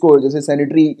इस चीज को जैसे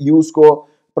सैनिटरी यूज को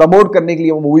प्रमोट करने के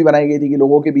लिए वो मूवी बनाई गई थी कि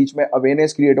लोगों के बीच में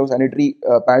अवेयरनेस क्रिएट हो सैनिटरी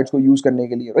पैड्स को यूज करने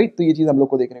के लिए, राइट। तो ये चीज हम लोग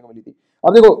को देखने को मिली थी।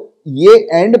 अब देखो ये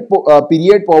एंड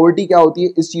पीरियड पॉवर्टी क्या होती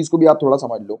है, इस चीज को भी आप थोड़ा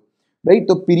समझ लो, राइट।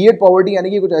 तो पीरियड पॉवर्टी यानी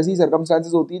कि कुछ ऐसी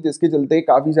सर्कमस्टांसेस होती है जिसके चलते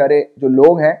काफी सारे जो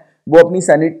लोग हैं वो अपनी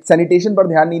सैनिटेशन पर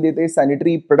ध्यान नहीं देते,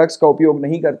 सैनिटरी प्रोडक्ट्स का उपयोग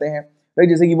नहीं करते हैं, राइट।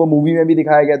 जैसे कि वो मूवी में भी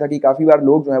दिखाया गया था कि काफी बार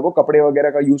लोग जो है वो कपड़े वगैरह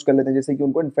का यूज कर लेते हैं जिससे कि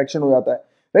उनको इन्फेक्शन हो जाता है,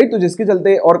 राइट। तो जिसके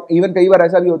चलते, और इवन कई बार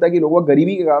ऐसा भी होता है कि लोग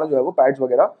गरीबी के कारण जो है वो पैड्स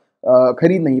वगैरह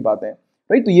खरीद नहीं पाते हैं,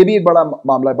 राइट। तो ये भी एक बड़ा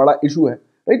मामला है, बड़ा इशू है,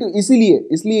 राइट। तो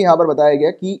इसलिए यहाँ पर बताया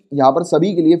गया कि यहाँ पर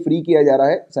सभी के लिए फ्री किया जा रहा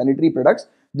है सैनिटरी प्रोडक्ट्स,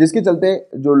 जिसके चलते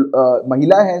जो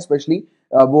महिला है स्पेशली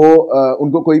वो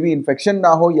उनको कोई भी इन्फेक्शन ना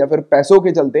हो या फिर पैसों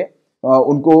के चलते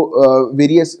उनको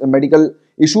वेरियस मेडिकल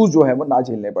इश्यूज जो है वो ना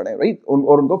झेलने पड़े, राइट।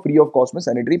 और उनको फ्री ऑफ कॉस्ट में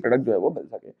सैनिटरी प्रोडक्ट जो है वो मिल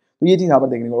सके। तो ये चीज यहाँ पर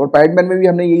देखने को, और पैडमैन में भी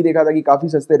हमने यही देखा था कि काफी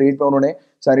सस्ते रेट पे उन्होंने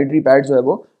सैनिटरी पैड जो है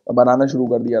वो बनाना शुरू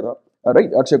कर दिया था,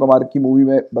 राइट। अक्षय कुमार की मूवी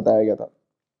में बताया गया था,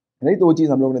 राइट। तो वो चीज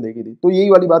हम लोग ने देखी थी। तो यही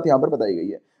वाली बात यहाँ पर बताई गई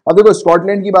है। अब देखो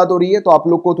स्कॉटलैंड की बात हो रही है तो आप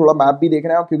लोग को थोड़ा मैप भी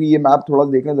देखना है, क्योंकि ये मैप थोड़ा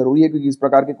देखना जरूरी है क्योंकि इस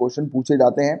प्रकार के क्वेश्चन पूछे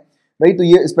जाते हैं, राइट। तो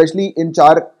ये स्पेशली इन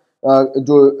 4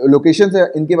 जो लोकेशंस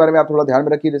है इनके बारे में आप थोड़ा ध्यान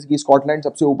में रखिए। जैसे कि स्कॉटलैंड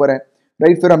सबसे ऊपर है,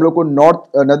 राइट। फिर हम लोग को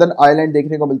नॉर्दर्न आयरलैंड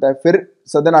देखने को मिलता है, फिर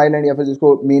सदर्न आयरलैंड या फिर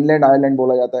जिसको मेनलैंड आयरलैंड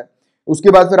बोला जाता है।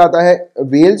 उसके बाद फिर आता है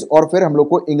वेल्स, और फिर हम लोग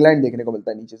को इंग्लैंड देखने को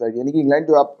मिलता है नीचे साइड। यानी कि इंग्लैंड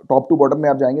जो आप टॉप टू बॉटम में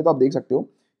आप जाएंगे तो आप देख सकते हो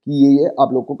कि ये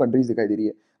आप लोग को कंट्रीज दिखाई दे रही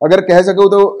है। अगर कह सको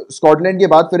तो स्कॉटलैंड के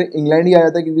बाद फिर इंग्लैंड ही आ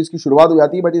जाता है क्योंकि इसकी शुरुआत हो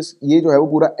जाती है, बट ये जो है वो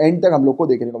पूरा एंड तक हम लोग को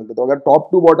देखने को मिलता है। तो अगर टॉप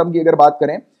टू बॉटम की अगर बात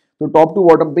करें तो टॉप टू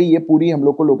बॉटम पे ये पूरी हम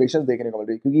लोग को लोकेशन देखने को मिल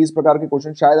रही है, क्योंकि इस प्रकार के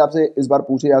क्वेश्चन शायद आपसे इस बार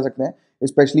पूछे जा सकते हैं,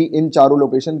 स्पेशली इन चारों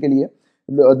लोकेशन के लिए।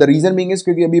 द रीजन बीइंग इज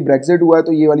क्योंकि अभी ब्रेक्सिट हुआ है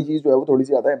तो ये वाली चीज जो है वो थोड़ी सी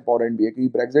ज्यादा इंपॉर्टेंट भी है, क्योंकि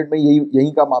ब्रेक्सिट में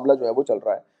यही का मामला जो है वो चल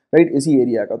रहा है, राइट, इसी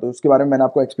एरिया का। तो उसके बारे में मैंने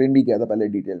आपको एक्सप्लेन भी किया था पहले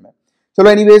डिटेल में। चलो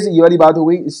एनीवेज ये वाली बात हो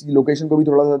गई। इस लोकेशन को भी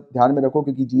थोड़ा सा ध्यान में रखो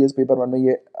क्योंकि जीएस पेपर 1 में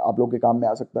ये आप लोग के काम में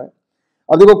आ सकता है।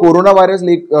 अब देखो कोरोना वायरस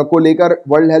को लेकर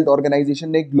वर्ल्ड हेल्थ ऑर्गेनाइजेशन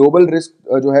ने ग्लोबल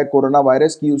रिस्क जो है कोरोना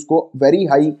वायरस की उसको वेरी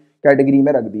हाई कैटेगरी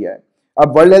में रख दिया है।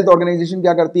 अब वर्ल्ड हेल्थ ऑर्गेनाइजेशन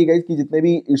क्या करती है गाइस कि जितने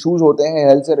भी इश्यूज होते हैं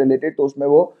हेल्थ से रिलेटेड तो उसमें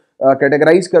वो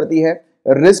कैटेगराइज करती है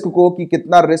रिस्क को कि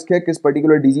कितना रिस्क है किस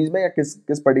पर्टिकुलर डिजीज में या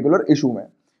किस पर्टिकुलर इशू में।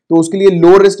 तो उसके लिए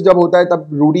लो रिस्क जब होता है तब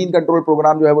रूटीन कंट्रोल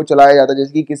प्रोग्राम जो है वो चलाया जाता है।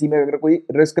 जैसे कि किसी में अगर कोई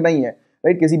रिस्क नहीं है,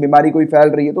 राइट, किसी बीमारी कोई फैल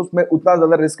रही है तो उसमें उतना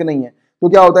ज्यादा रिस्क नहीं है, तो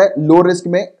क्या होता है लो रिस्क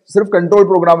में सिर्फ कंट्रोल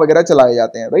प्रोग्राम वगैरह चलाए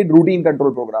जाते हैं, राइट, रूटीन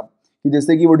कंट्रोल प्रोग्राम, कि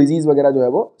जिससे कि वो डिजीज वगैरह जो है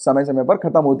वो समय समय पर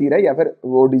खत्म होती रहे या फिर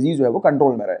वो डिजीज जो है वो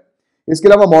कंट्रोल में रहे। इसके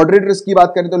अलावा मॉडरेट रिस्क की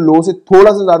बात करें तो लो से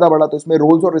थोड़ा सा ज्यादा बड़ा, तो इसमें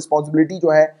रोल्स और रिस्पॉन्सिबिलिटी जो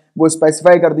है वो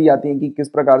स्पेसिफाई कर दी जाती है कि किस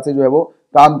प्रकार से जो है वो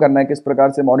काम करना है, किस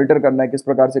प्रकार से मॉनिटर करना है, किस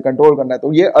प्रकार से कंट्रोल करना है।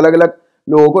 तो ये अलग अलग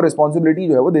लोगों को रिस्पॉन्सिबिलिटी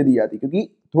जो है वो दे दी जाती है क्योंकि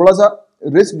थोड़ा सा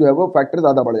रिस्क जो है वो फैक्टर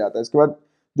ज्यादा बढ़ जाता है। इसके बाद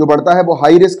जो बढ़ता है वो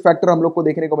हाई रिस्क फैक्टर हम लोग को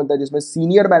देखने को मिलता है जिसमें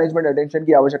सीनियर मैनेजमेंट अटेंशन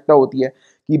की आवश्यकता होती है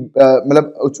कि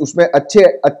मतलब उसमें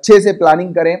अच्छे से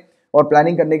प्लानिंग करें और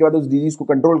प्लानिंग करने के बाद उस डिजीज को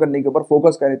कंट्रोल करने के ऊपर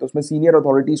फोकस करें, तो उसमें सीनियर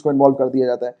अथॉरिटीज को इन्वॉल्व कर दिया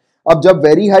जाता है। अब जब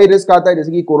वेरी हाई रिस्क आता है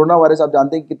जैसे कि कोरोना वायरस, आप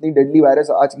जानते हैं कितनी डेडली वायरस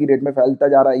आज की डेट में फैलता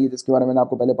जा रहा है, जिसके बारे में मैंने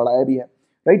आपको पहले पढ़ाया भी है,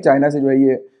 राइट। चाइना से जो है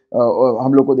ये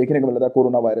हम लोग को देखने को मिला था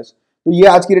कोरोना वायरस। तो ये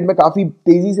आज की डेट में काफी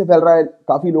तेजी से फैल रहा है,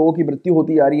 काफी लोगों की मृत्यु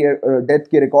होती जा रही है, डेथ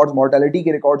के रिकॉर्ड्स, मॉर्टेलिटी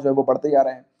के रिकॉर्ड्स जो है वो बढ़ते जा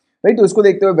रहे हैं, राइट। तो इसको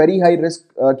देखते हुए वेरी हाई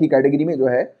रिस्क की कैटेगरी में जो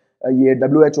है ये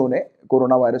WHO ने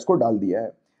कोरोना वायरस को डाल दिया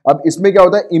है। अब इसमें क्या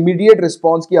होता है इमीडिएट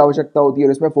रिस्पांस की आवश्यकता होती है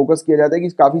और इसमें फोकस किया जाता है कि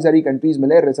काफी सारी कंट्रीज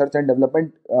मिले रिसर्च एंड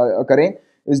डेवलपमेंट करें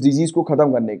इस डिजीज को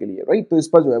खत्म करने के लिए, राइट। तो इस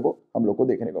पर जो है वो हम लोग को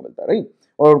देखने को मिलता है, राइट।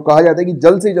 और कहा जाता है कि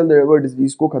जल्द से जल्द जो है वो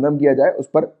डिजीज को खत्म किया जाए, उस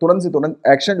पर तुरंत से तुरंत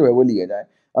एक्शन जो है वो लिया जाए।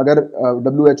 अगर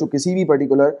WHO किसी भी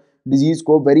पर्टिकुलर डिजीज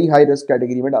को वेरी हाई रिस्क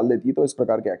कैटेगरी में डाल देती है तो इस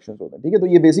प्रकार के एक्शन होते हैं, ठीक है। तो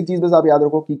ये बेसिक चीज बस आप याद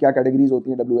रखो कि क्या कैटेगरीज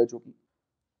होती है WHO की।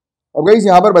 अब गाइस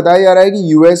यहाँ पर बताया जा रहा है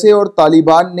कि USA और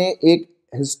तालिबान ने एक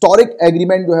हिस्टोरिक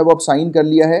एग्रीमेंट जो है वो अब साइन कर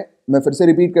लिया है। मैं फिर से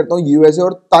रिपीट करता हूँ, USA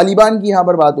और तालिबान की यहाँ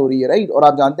पर बात हो रही है, राइट। और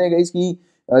आप जानते हैं गाइस कि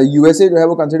USA जो है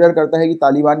वो कंसिडर करता है कि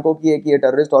तालिबान को कि ये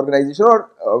टेररिस्ट ऑर्गेनाइजेशन,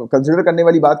 और कंसिडर करने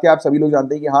वाली बात क्या आप सभी लोग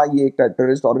जानते हैं कि हाँ ये एक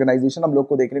टेररिस्ट ऑर्गेनाइजेशन हम लोग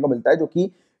को देखने को मिलता है जो कि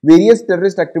वेरियस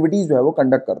टेररिस्ट एक्टिविटीज जो है वो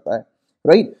कंडक्ट करता है,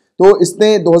 राइट। तो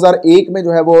इसने 2001 में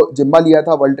जो है वो जिम्मा लिया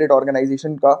था वर्ल्ड ट्रेड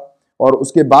ऑर्गेनाइजेशन का, और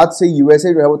उसके बाद से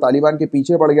USA जो है वो तालिबान के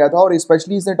पीछे पड़ गया था और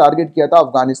स्पेशली इसने टारगेट किया था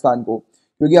अफगानिस्तान को,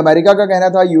 क्योंकि अमेरिका का कहना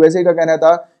था, USA का कहना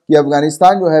था कि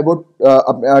अफगानिस्तान जो है वो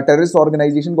टेररिस्ट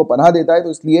ऑर्गेनाइजेशन को पनाह देता है।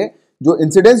 तो इसलिए जो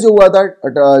इंसिडेंस जो हुआ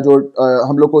था जो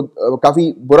हम लोग को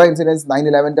काफी बुरा इंसिडेंस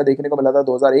 9/11 का देखने को मिला था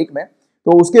 2001 में,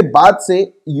 तो उसके बाद से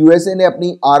USA ने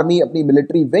अपनी आर्मी, अपनी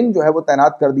मिलिट्री विंग जो है वो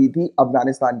तैनात कर दी थी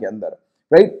अफगानिस्तान के अंदर,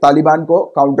 राइट, तालिबान को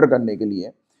काउंटर करने के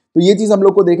लिए। तो ये चीज हम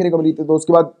लोग को देखने को मिली थी। तो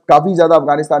उसके बाद काफी ज्यादा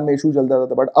अफगानिस्तान में इशू चलता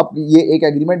था, बट अब ये एक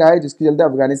एग्रीमेंट आया जिसके चलते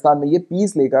अफगानिस्तान में ये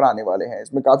पीस लेकर आने वाले हैं।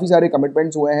 इसमें काफी सारे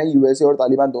कमिटमेंट्स हुए हैं यूएसए और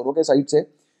तालिबान दोनों के साइड से।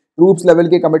 ट्रूप्स लेवल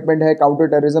के कमिटमेंट है, काउंटर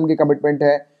टेररिज्म के कमिटमेंट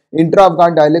है, इंट्रा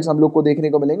अफगान डायलॉग्स हम लोग को देखने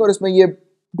को मिलेंगे, और इसमें ये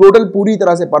टोटल पूरी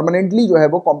तरह से परमानेंटली जो है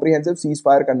वो कॉम्प्रिहेंसिव सीज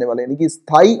फायर करने वाले, यानी कि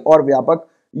स्थायी और व्यापक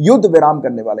युद्ध विराम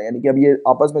करने वाले, यानी कि अब ये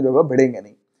आपस में जो है भिड़ेंगे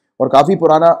नहीं। और काफी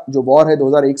पुराना जो वॉर है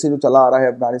 2001 से जो चला आ रहा है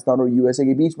अफगानिस्तान और यूएसए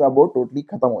के बीच में, अब वो टोटली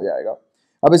खत्म हो जाएगा।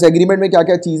 अब इस एग्रीमेंट में क्या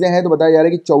क्या चीजें हैं तो बताया जा रहा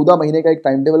है कि 14 महीने का एक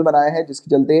टाइम टेबल बनाया है,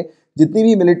 जिसके चलते जितनी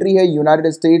भी मिलिट्री है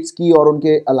यूनाइटेड स्टेट्स की और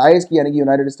उनके अलायंस की, यानी कि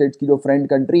यूनाइटेड स्टेट्स की जो फ्रेंड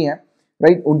कंट्री है,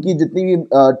 राइट, उनकी जितनी भी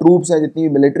ट्रूप्स हैं, जितनी भी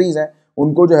मिलिट्रीज हैं,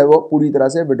 उनको जो है वो पूरी तरह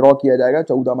से विड्रॉ किया जाएगा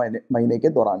 14 महीने के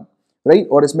दौरान, राइट।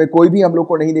 और इसमें कोई भी हम लोग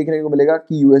को नहीं देखने को मिलेगा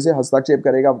कि यूएसए हस्तक्षेप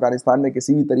करेगा अफगानिस्तान में,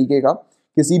 किसी भी तरीके का,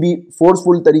 किसी भी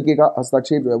फोर्सफुल तरीके का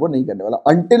हस्तक्षेप जो है वो नहीं करने वाला,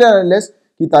 अनटिल एंड अनलेस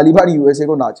कि तालिबान यूएसए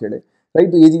को ना छेड़े,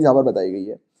 राइट। तो ये चीज यहाँ पर बताई गई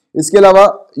है। इसके अलावा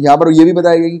यहाँ पर ये भी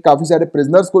बताया गया कि काफी सारे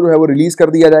प्रिजनर्स को जो है वो रिलीज कर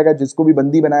दिया जाएगा, जिसको भी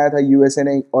बंदी बनाया था यूएसए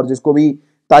ने और जिसको भी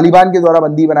तालिबान के द्वारा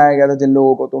बंदी बनाया गया था जिन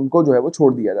लोगों को, तो उनको जो है वो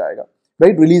छोड़ दिया जाएगा,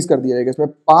 राइट, रिलीज कर दिया जाएगा। इसमें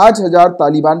 5000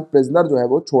 तालिबान प्रिजनर जो है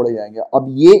वो छोड़े जाएंगे। अब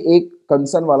ये एक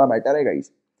कंसर्न वाला मैटर है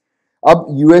गाइस। अब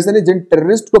यूएसए ने जिन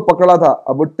टेररिस्ट को पकड़ा था,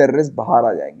 अब वो टेररिस्ट बाहर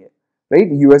आ जाएंगे, राइट,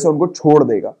 यूएसए उनको छोड़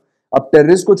देगा। अब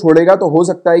टेररिस्ट को छोड़ेगा तो हो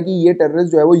सकता है कि ये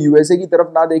टेररिस्ट जो है वो यूएसए की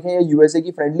तरफ ना देखें या यूएसए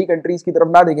की फ्रेंडली कंट्रीज की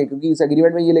तरफ ना देखें, क्योंकि इस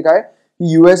एग्रीमेंट में ये लिखा है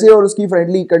कि यूएसए और उसकी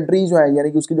फ्रेंडली कंट्रीज जो है,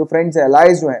 यानी कि उसके जो फ्रेंड्स है,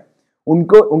 अलाइज जो है,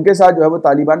 उनके साथ जो है वो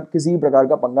तालिबान किसी भी प्रकार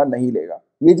का पंगा नहीं लेगा।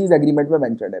 ये चीज एग्रीमेंट में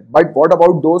मेंशन है। बट व्हाट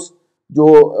अबाउट दोस्त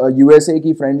जो यूएसए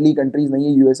की फ्रेंडली कंट्रीज नहीं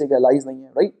है, यूएसए के अलाइज नहीं है,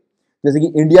 राइट। जैसे कि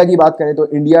इंडिया की बात करें तो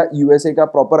इंडिया यूएसए का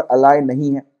प्रॉपर अलाय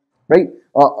नहीं है, राइट।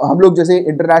 हम लोग जैसे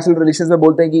इंटरनेशनल रिलेशंस में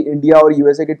बोलते हैं कि इंडिया और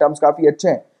यूएसए के टर्म्स काफी अच्छे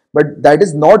हैं, but that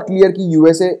is not clear कि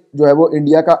यूएसए जो है वो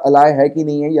इंडिया का अलाय है कि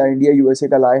नहीं है, या इंडिया यूएसए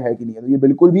का अलाय है कि नहीं है। तो ये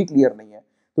बिल्कुल भी क्लियर नहीं है।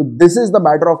 तो this is the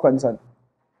matter of concern.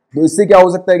 तो इससे क्या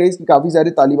हो सकता है गाइस कि काफी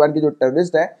सारे तालिबान के जो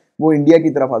टेररिस्ट हैं वो इंडिया की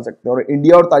तरफ आ सकते हैं। और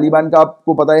इंडिया और तालिबान का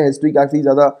आपको पता है हिस्ट्री काफी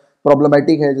ज्यादा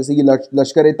प्रॉब्लमेटिक है। जैसे कि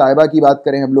लश्कर ए तैयबा की बात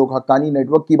करें हम लोग, हक्कानी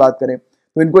नेटवर्क की बात करें,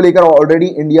 तो इनको लेकर ऑलरेडी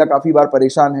इंडिया काफी बार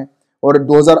परेशान है। और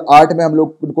 2008 में हम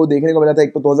लोग को देखने को मिला था,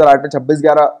 एक तो 2008 में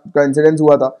 26/11 का इंसिडेंस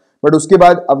हुआ था, बट उसके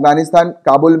बाद अफगानिस्तान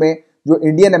काबुल में जो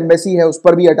इंडियन एम्बेसी है उस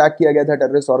पर भी अटैक किया गया था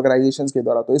टेररिस्ट ऑर्गेनाइजेशंस के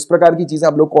द्वारा। तो इस प्रकार की चीजें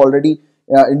हम लोग को ऑलरेडी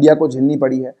इंडिया को झेलनी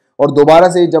पड़ी है। और दोबारा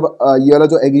से जब ये वाला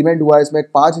जो एग्रीमेंट हुआ है, इसमें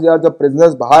 5000 जब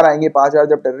प्रिजनर्स बाहर आएंगे, 5000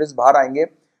 जब टेररिस्ट बाहर आएंगे,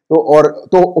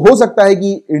 तो हो सकता है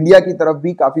कि इंडिया की तरफ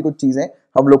भी काफी कुछ चीजें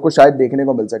हम लोग को शायद देखने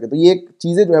को मिल सके। तो ये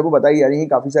चीजें जो है वो बताई जा रही हैं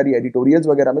काफी सारी एडिटोरियल्स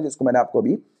वगैरह में, जिसको मैंने आपको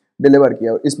अभी डिलीवर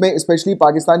किया। इसमें स्पेशली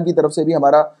पाकिस्तान की तरफ से भी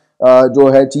हमारा जो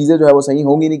है चीजें जो है वो सही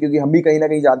होंगी नहीं, क्योंकि हम भी कहीं ना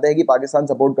कहीं जानते हैं कि पाकिस्तान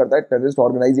सपोर्ट करता है टेररिस्ट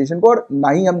ऑर्गेनाइजेशन को, और ना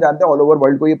ही हम जानते हैं, ऑल ओवर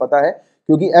वर्ल्ड को ये पता है,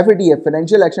 क्योंकि FATF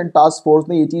financial action task force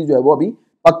ने ये चीज जो है वो अभी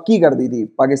पक्की कर दी थी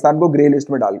पाकिस्तान को ग्रे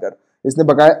लिस्ट में डालकर। इसने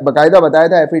बकायदा बताया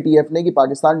था FATF ने कि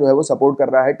पाकिस्तान जो है वो सपोर्ट कर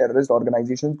रहा है टेररिस्ट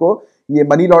ऑर्गेनाइजेशन को, ये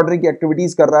मनी लॉन्ड्रिंग की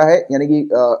एक्टिविटीज कर रहा है, यानी कि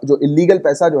जो इलीगल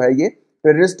पैसा जो है ये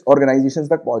टेररिस्ट ऑर्गेनाइजेशन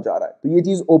तक पहुंच जा रहा है। तो ये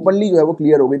चीज ओपनली जो है वो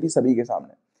क्लियर हो गई थी सभी के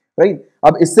सामने, राइट।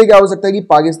 अब इससे क्या हो सकता है कि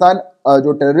पाकिस्तान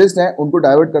जो टेररिस्ट हैं उनको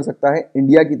डाइवर्ट कर सकता है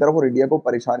इंडिया की तरफ और इंडिया को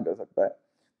परेशान कर सकता है।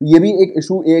 तो ये भी एक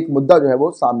इशू, एक मुद्दा जो है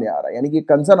वो सामने आ रहा है, यानी कि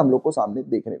कंसर्न हम लोग को सामने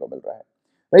देखने को मिल रहा है,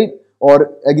 राइट। और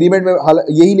एग्रीमेंट में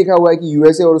यही लिखा हुआ है कि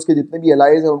यूएसए और उसके जितने भी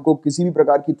अलाइज हैं उनको किसी भी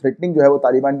प्रकार की थ्रेटनिंग जो है वो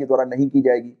तालिबान के द्वारा नहीं की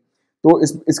जाएगी। तो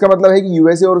इसका मतलब है कि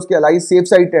यूएसए और उसके अलाइज सेफ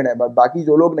साइटेड है, बट बाकी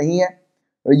जो लोग नहीं है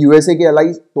यूएसए के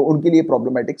अलाइज, तो उनके लिए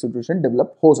प्रॉब्लमेटिक सिचुएशन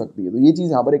डेवलप हो सकती है। तो ये चीज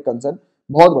यहाँ पर एक कंसर्न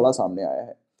बहुत बड़ा सामने आया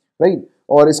है, राइट।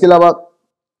 और इसके अलावा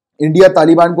इंडिया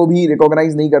तालिबान को भी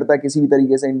रिकॉग्नाइज नहीं करता है किसी भी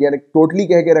तरीके से। इंडिया ने टोटली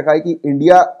कह के रखा है कि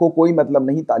इंडिया को कोई मतलब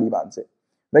नहीं तालिबान से,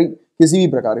 राइट, किसी भी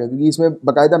प्रकार का, क्योंकि इसमें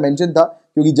बाकायदा मेंशन था।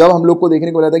 क्योंकि जब हम लोग को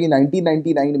देखने को मिला था कि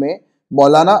 1999 में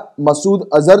मौलाना मसूद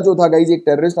अजहर जो था गाइज, एक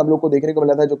टेररिस्ट हम लोग को देखने को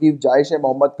मिला था जो कि जैश ए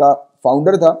मोहम्मद का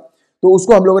फाउंडर था, तो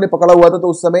उसको हम लोगों ने पकड़ा हुआ था। तो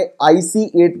उस समय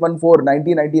IC-814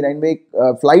 1999 में एक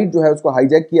फ्लाइट जो है उसको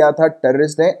हाईजैक किया था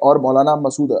टेररिस्ट ने, और मौलाना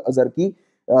मसूद अजहर की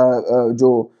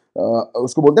जो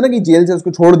उसको बोलते हैं ना कि जेल से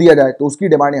उसको छोड़ दिया जाए, तो उसकी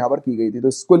डिमांड यहाँ पर की गई थी। तो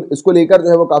इसको लेकर जो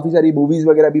है वो काफी सारी मूवीज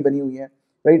वगैरह भी बनी हुई हैं,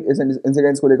 राइट, इस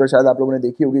इंसिडेंट्स को लेकर शायद आप लोगों ने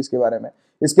देखी होगी इसके बारे में।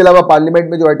 इसके अलावा पार्लियामेंट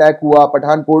में जो अटैक हुआ,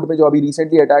 पठानकोट में जो अभी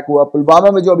रिसेंटली अटैक हुआ,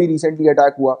 पुलवामा में जो अभी रिसेंटली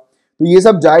अटैक हुआ, तो ये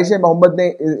सब जैश ए मोहम्मद ने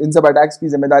इन सब अटैक्स की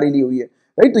जिम्मेदारी ली हुई है,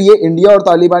 राइट। तो ये इंडिया और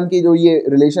तालिबान की जो ये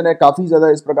रिलेशन है काफी ज्यादा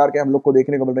इस प्रकार के हम लोग को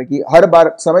देखने को मिल रहा है कि हर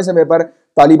बार समय समय पर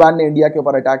तालिबान ने इंडिया के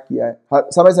ऊपर अटैक किया है, हर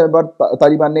समय समय पर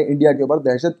तालिबान ने इंडिया के ऊपर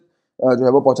दहशत जो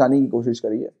है वो पहुंचाने की कोशिश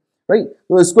करी है, राइट।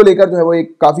 तो इसको लेकर जो है वो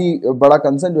एक काफी बड़ा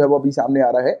कंसर्न जो है वो अभी सामने आ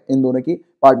रहा है इन दोनों की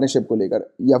पार्टनरशिप को लेकर,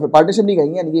 या फिर पार्टनरशिप नहीं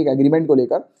कहेंगे, यानी कि एक एग्रीमेंट को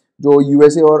लेकर, जो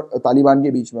यूएसए और तालिबान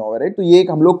के बीच में हुआ है, राइट। तो ये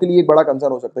एक हम लोग के लिए एक बड़ा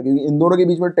कंसर्न हो सकता है, क्योंकि इन दोनों के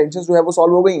बीच में टेंशन जो है वो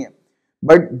सॉल्व हो गई हैं,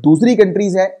 बट दूसरी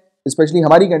कंट्रीज हैं, स्पेशली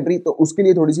हमारी कंट्री, तो उसके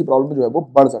लिए थोड़ी सी प्रॉब्लम जो है वो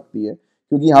बढ़ सकती है,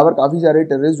 क्योंकि यहाँ पर काफी सारे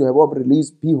टेररिस्ट जो है वो अब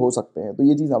रिलीज भी हो सकते हैं। तो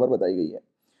ये चीज यहाँ पर बताई गई है।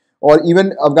 और इवन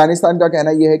अफगानिस्तान का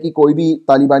कहना यह है कि कोई भी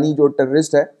तालिबानी जो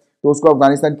टेररिस्ट है तो उसको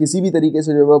अफगानिस्तान किसी भी तरीके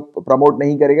से जो है प्रमोट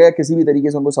नहीं करेगा या किसी भी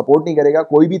तरीके से उनको सपोर्ट नहीं करेगा।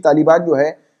 कोई भी तालिबान जो है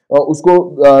उसको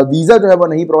वीजा जो है वो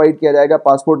नहीं प्रोवाइड किया जाएगा,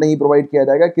 पासपोर्ट नहीं प्रोवाइड किया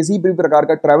जाएगा, किसी भी प्रकार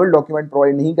का ट्रैवल डॉक्यूमेंट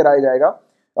प्रोवाइड नहीं कराया जाएगा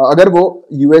अगर वो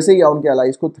यूएसए या उनके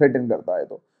अलाइज को थ्रेटन करता है।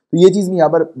 तो ये चीज भी यहाँ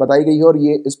पर बताई गई है और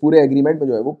ये इस पूरे एग्रीमेंट में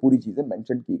जो है वो पूरी चीजें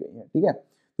मेंशन की गई है, ठीक है।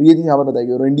 तो ये चीज यहाँ पर बताई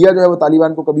गई। और इंडिया जो है वो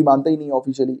तालिबान को कभी मानता ही नहीं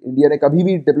ऑफिशियली, इंडिया ने कभी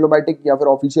भी डिप्लोमेटिक या फिर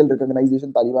ऑफिशियल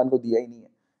रिकॉग्नाइजेशन तालिबान को दिया ही नहीं है,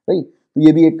 राइट। तो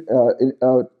ये भी एक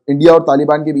इंडिया और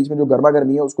तालिबान के बीच में जो गर्मा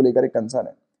गर्मी है उसको लेकर एक कंसर्न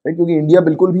है, राइट, क्योंकि इंडिया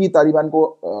बिल्कुल भी तालिबान को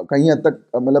कहीं हद तक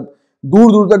मतलब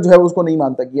दूर दूर तक जो है उसको नहीं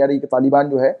मानता कि यार ये तालिबान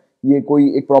जो है ये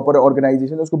कोई एक प्रॉपर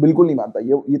ऑर्गेनाइजेशन है, उसको बिल्कुल नहीं मानता।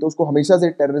 ये तो उसको हमेशा से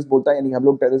टेररिस्ट बोलता है, यानी हम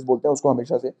लोग टेररिस्ट बोलते हैं उसको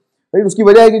हमेशा से, राइट। उसकी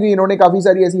वजह है क्योंकि इन्होंने काफी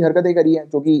सारी ऐसी हरकतें करी हैं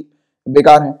जो कि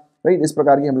बेकार हैं, राइट। इस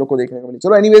प्रकार की हम लोग को देखने को मिली।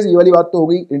 चलो एनीवेज, ये वाली बात तो हो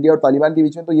गई इंडिया और तालिबान के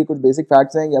बीच में। तो ये कुछ बेसिक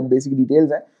फैक्ट्स हैं या बेसिक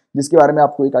डिटेल्स हैं जिसके बारे में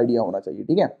आपको एक आइडिया होना चाहिए,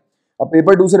 ठीक है। अब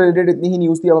पेपर 2 से रिलेटेड इतनी ही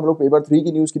न्यूज थी। अब हम लोग पेपर 3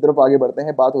 की न्यूज की तरफ आगे बढ़ते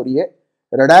हैं। बात हो रही है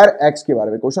रडार एक्स के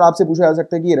बारे में। क्वेश्चन आपसे पूछा जा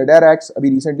सकता है कि रडार एक्स अभी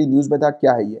रिसेंटली न्यूज में था,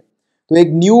 क्या है ये? तो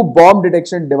एक न्यू बॉम्ब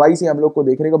डिटेक्शन डिवाइस हम लोग को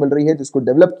देखने को मिल रही है जिसको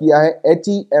डेवलप किया है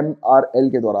HEMRL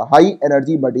के द्वारा, high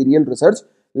energy material research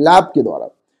lab के द्वारा।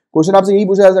 क्वेश्चन आपसे यही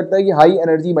पूछा जा सकता है कि high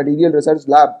energy material research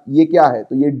lab ये क्या है?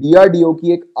 तो ये DRDO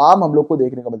की एक आर्म हम लोग को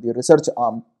देखने को मिलती है, रिसर्च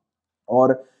आर्म,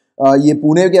 और ये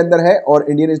पुणे के अंदर है और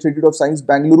Indian institute of science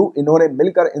Bengaluru, इन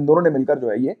दोनों ने मिलकर जो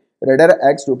है ये रडार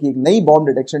एक्स जो कि एक नई बॉम्ब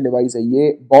डिटेक्शन डिवाइस है,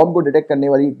 ये बॉम्ब को डिटेक्ट करने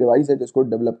वाली एक डिवाइस है जिसको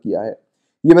डेवलप किया है।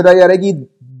 ये बताया जा रहा है कि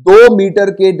 2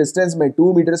 मीटर के डिस्टेंस में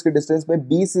 2 मीटर्स के डिस्टेंस में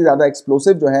 20 से ज्यादा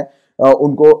एक्सप्लोसिव जो है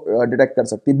उनको डिटेक्ट कर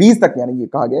सकती है। 20 तक, यानी ये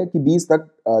कहा गया है कि 20 तक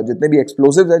जितने भी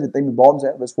एक्सप्लोसिव है, जितने भी बॉम्ब्स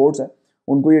हैं, विस्फोट हैं,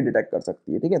 उनको ये डिटेक्ट कर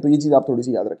सकती है, ठीक है। तो ये चीज आप थोड़ी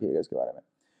सी याद रखिएगा इसके बारे में।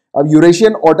 अब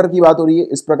यूरेशियन ऑटर की बात हो रही है।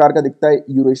 इस प्रकार का दिखता है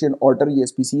यूरेशियन ऑटर, ये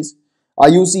स्पीसीज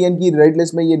IUCN की रेड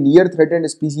लिस्ट में ये नियर थ्रेटेंड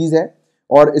स्पीसीज है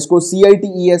और इसको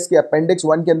CITES के अपेंडिक्स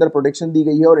 1 के अंदर प्रोटेक्शन दी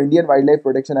गई है और Indian wild life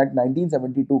protection act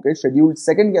 1972 के शेड्यूल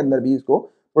 2 के अंदर भी इसको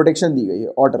प्रोटेक्शन दी गई है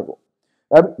ऑटर को।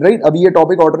 अब राइट, अब ये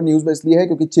टॉपिक ऑटर न्यूज में इसलिए है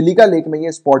क्योंकि चिलिका लेक में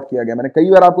ये स्पॉट किया गया। मैंने कई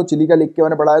बार आपको चिलिका लेक के बारे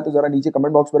में पढ़ा है, तो जरा नीचे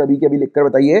कमेंट बॉक्स पर अभी के अभी लिखकर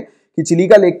बताइए कि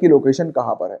चिलिका लेक की लोकेशन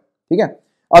कहां पर है, ठीक है।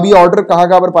 अब ये ऑटर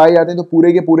कहां पर पाए जाते हैं? तो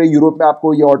पूरे के पूरे यूरोप में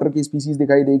आपको ये ऑटर की स्पीसीज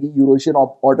दिखाई देगी, यूरेशियन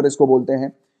ऑटर इसको बोलते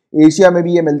हैं। एशिया में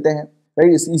भी ये मिलते हैं,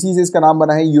 राइट, इसी से इसका नाम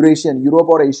बना है यूरेशियन, यूरोप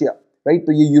और एशिया, राइट।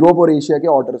 तो ये यूरोप और एशिया के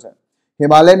ऑटर्स हैं।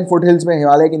 हिमालयन फुटहिल्स में,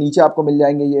 हिमालय के नीचे आपको मिल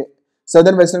जाएंगे ये,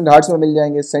 सदर्न वेस्टर्न घाट्स में मिल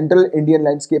जाएंगे, सेंट्रल इंडियन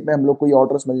लैंडस्केप में हम लोग को ये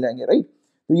ऑटर्स मिल जाएंगे, राइट।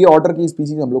 तो ये ऑटर की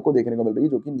स्पीसीज हम लोग को देखने को मिल रही है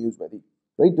जो कि न्यूज में थी,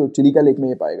 राइट। तो चिलिका लेक में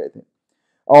ये पाए गए थे।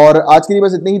 और आज के लिए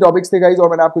बस इतने ही टॉपिक्स थे गाइस, और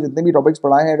मैंने आपको जितने भी टॉपिक्स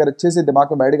पढ़ाए हैं अगर अच्छे से दिमाग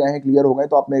में बैठ गए हैं, क्लियर हो गए,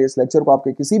 तो आप मेरे इस लेक्चर को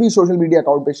आपके किसी भी सोशल मीडिया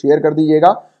अकाउंट पे शेयर कर दीजिएगा।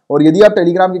 और यदि आप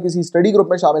टेलीग्राम के किसी स्टडी ग्रुप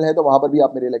में शामिल हैं तो वहां पर भी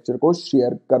आप मेरे लेक्चर को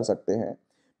शेयर कर सकते हैं।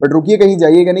 बट रुकिए, कहीं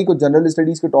जाइएगा नहीं, कुछ जनरल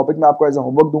स्टडीज के टॉपिक में आपको एज अ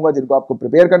होमवर्क दूंगा जिनको आपको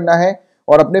प्रिपेयर करना है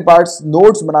और अपने पार्ट्स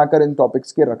नोट्स बनाकर इन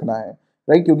टॉपिक्स के रखना है,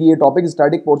 राइट, क्योंकि ये टॉपिक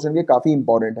स्टैटिक पोर्शन के काफी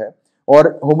इंपॉर्टेंट है। और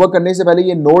होमवर्क करने से पहले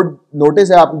ये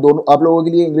नोटिस है आप लोगों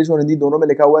के लिए, इंग्लिश और हिंदी दोनों में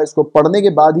लिखा हुआ है, इसको पढ़ने के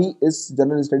बाद ही इस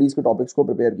जनरल स्टडीज के टॉपिक्स को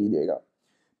प्रिपेयर कीजिएगा।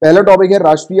 पहला टॉपिक है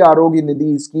राष्ट्रीय आरोग्य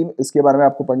निधि स्कीम, इसके बारे में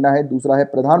आपको पढ़ना है। दूसरा है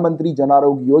प्रधानमंत्री जन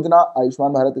आरोग्य योजना,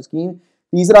 आयुष्मान भारत स्कीम।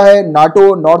 तीसरा है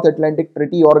NATO, north Atlantic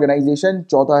treaty organisation.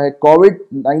 चौथा है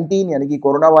कोविड-19 यानी कि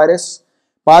कोरोना वायरस।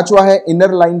 पांचवा है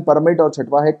इनर लाइन परमिट और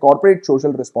छठवा है कॉर्पोरेट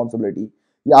सोशल रिस्पॉन्सिबिलिटी।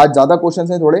 ये आज ज्यादा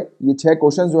क्वेश्चंस हैं थोड़े, ये 6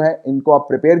 क्वेश्चंस जो हैं इनको आप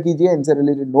प्रिपेयर कीजिए, इनसे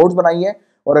रिलेटेड नोट्स बनाइए।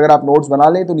 और अगर आप नोट्स बना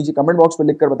लें तो नीचे कमेंट बॉक्स पर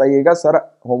लिखकर बताइएगा सर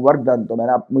होमवर्क डन। तो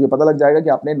मुझे पता लग जाएगा कि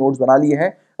आपने नोट्स बना लिए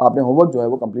हैं, आपने होमवर्क जो है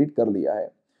वो कंप्लीट कर लिया है।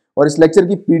 और इस लेक्चर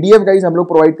की PDF गाइस हम लोग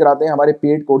प्रोवाइड कराते हैं हमारे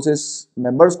पेड कोर्सेज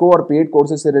मेंबर्स को, और पेड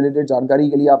कोर्सेज से रिलेटेड जानकारी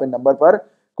के लिए आप इन नंबर पर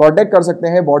कांटेक्ट कर सकते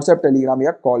हैं व्हाट्सएप, टेलीग्राम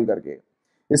या कॉल करके।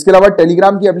 इसके अलावा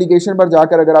टेलीग्राम की एप्लीकेशन पर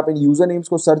जाकर अगर आप इन यूजर नेम्स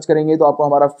को सर्च करेंगे तो आपको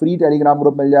हमारा फ्री टेलीग्राम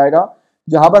ग्रुप मिल जाएगा,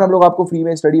 जहां पर हम लोग आपको फ्री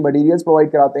में स्टडी मटेरियल्स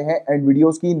प्रोवाइड कराते हैं एंड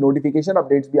वीडियोस की नोटिफिकेशन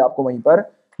अपडेट्स भी आपको वहीं पर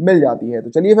मिल जाती है। तो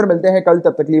चलिए फिर मिलते हैं कल,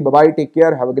 तब तक के लिए bye bye, take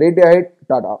care, have a great day ahead,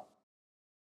 Tata.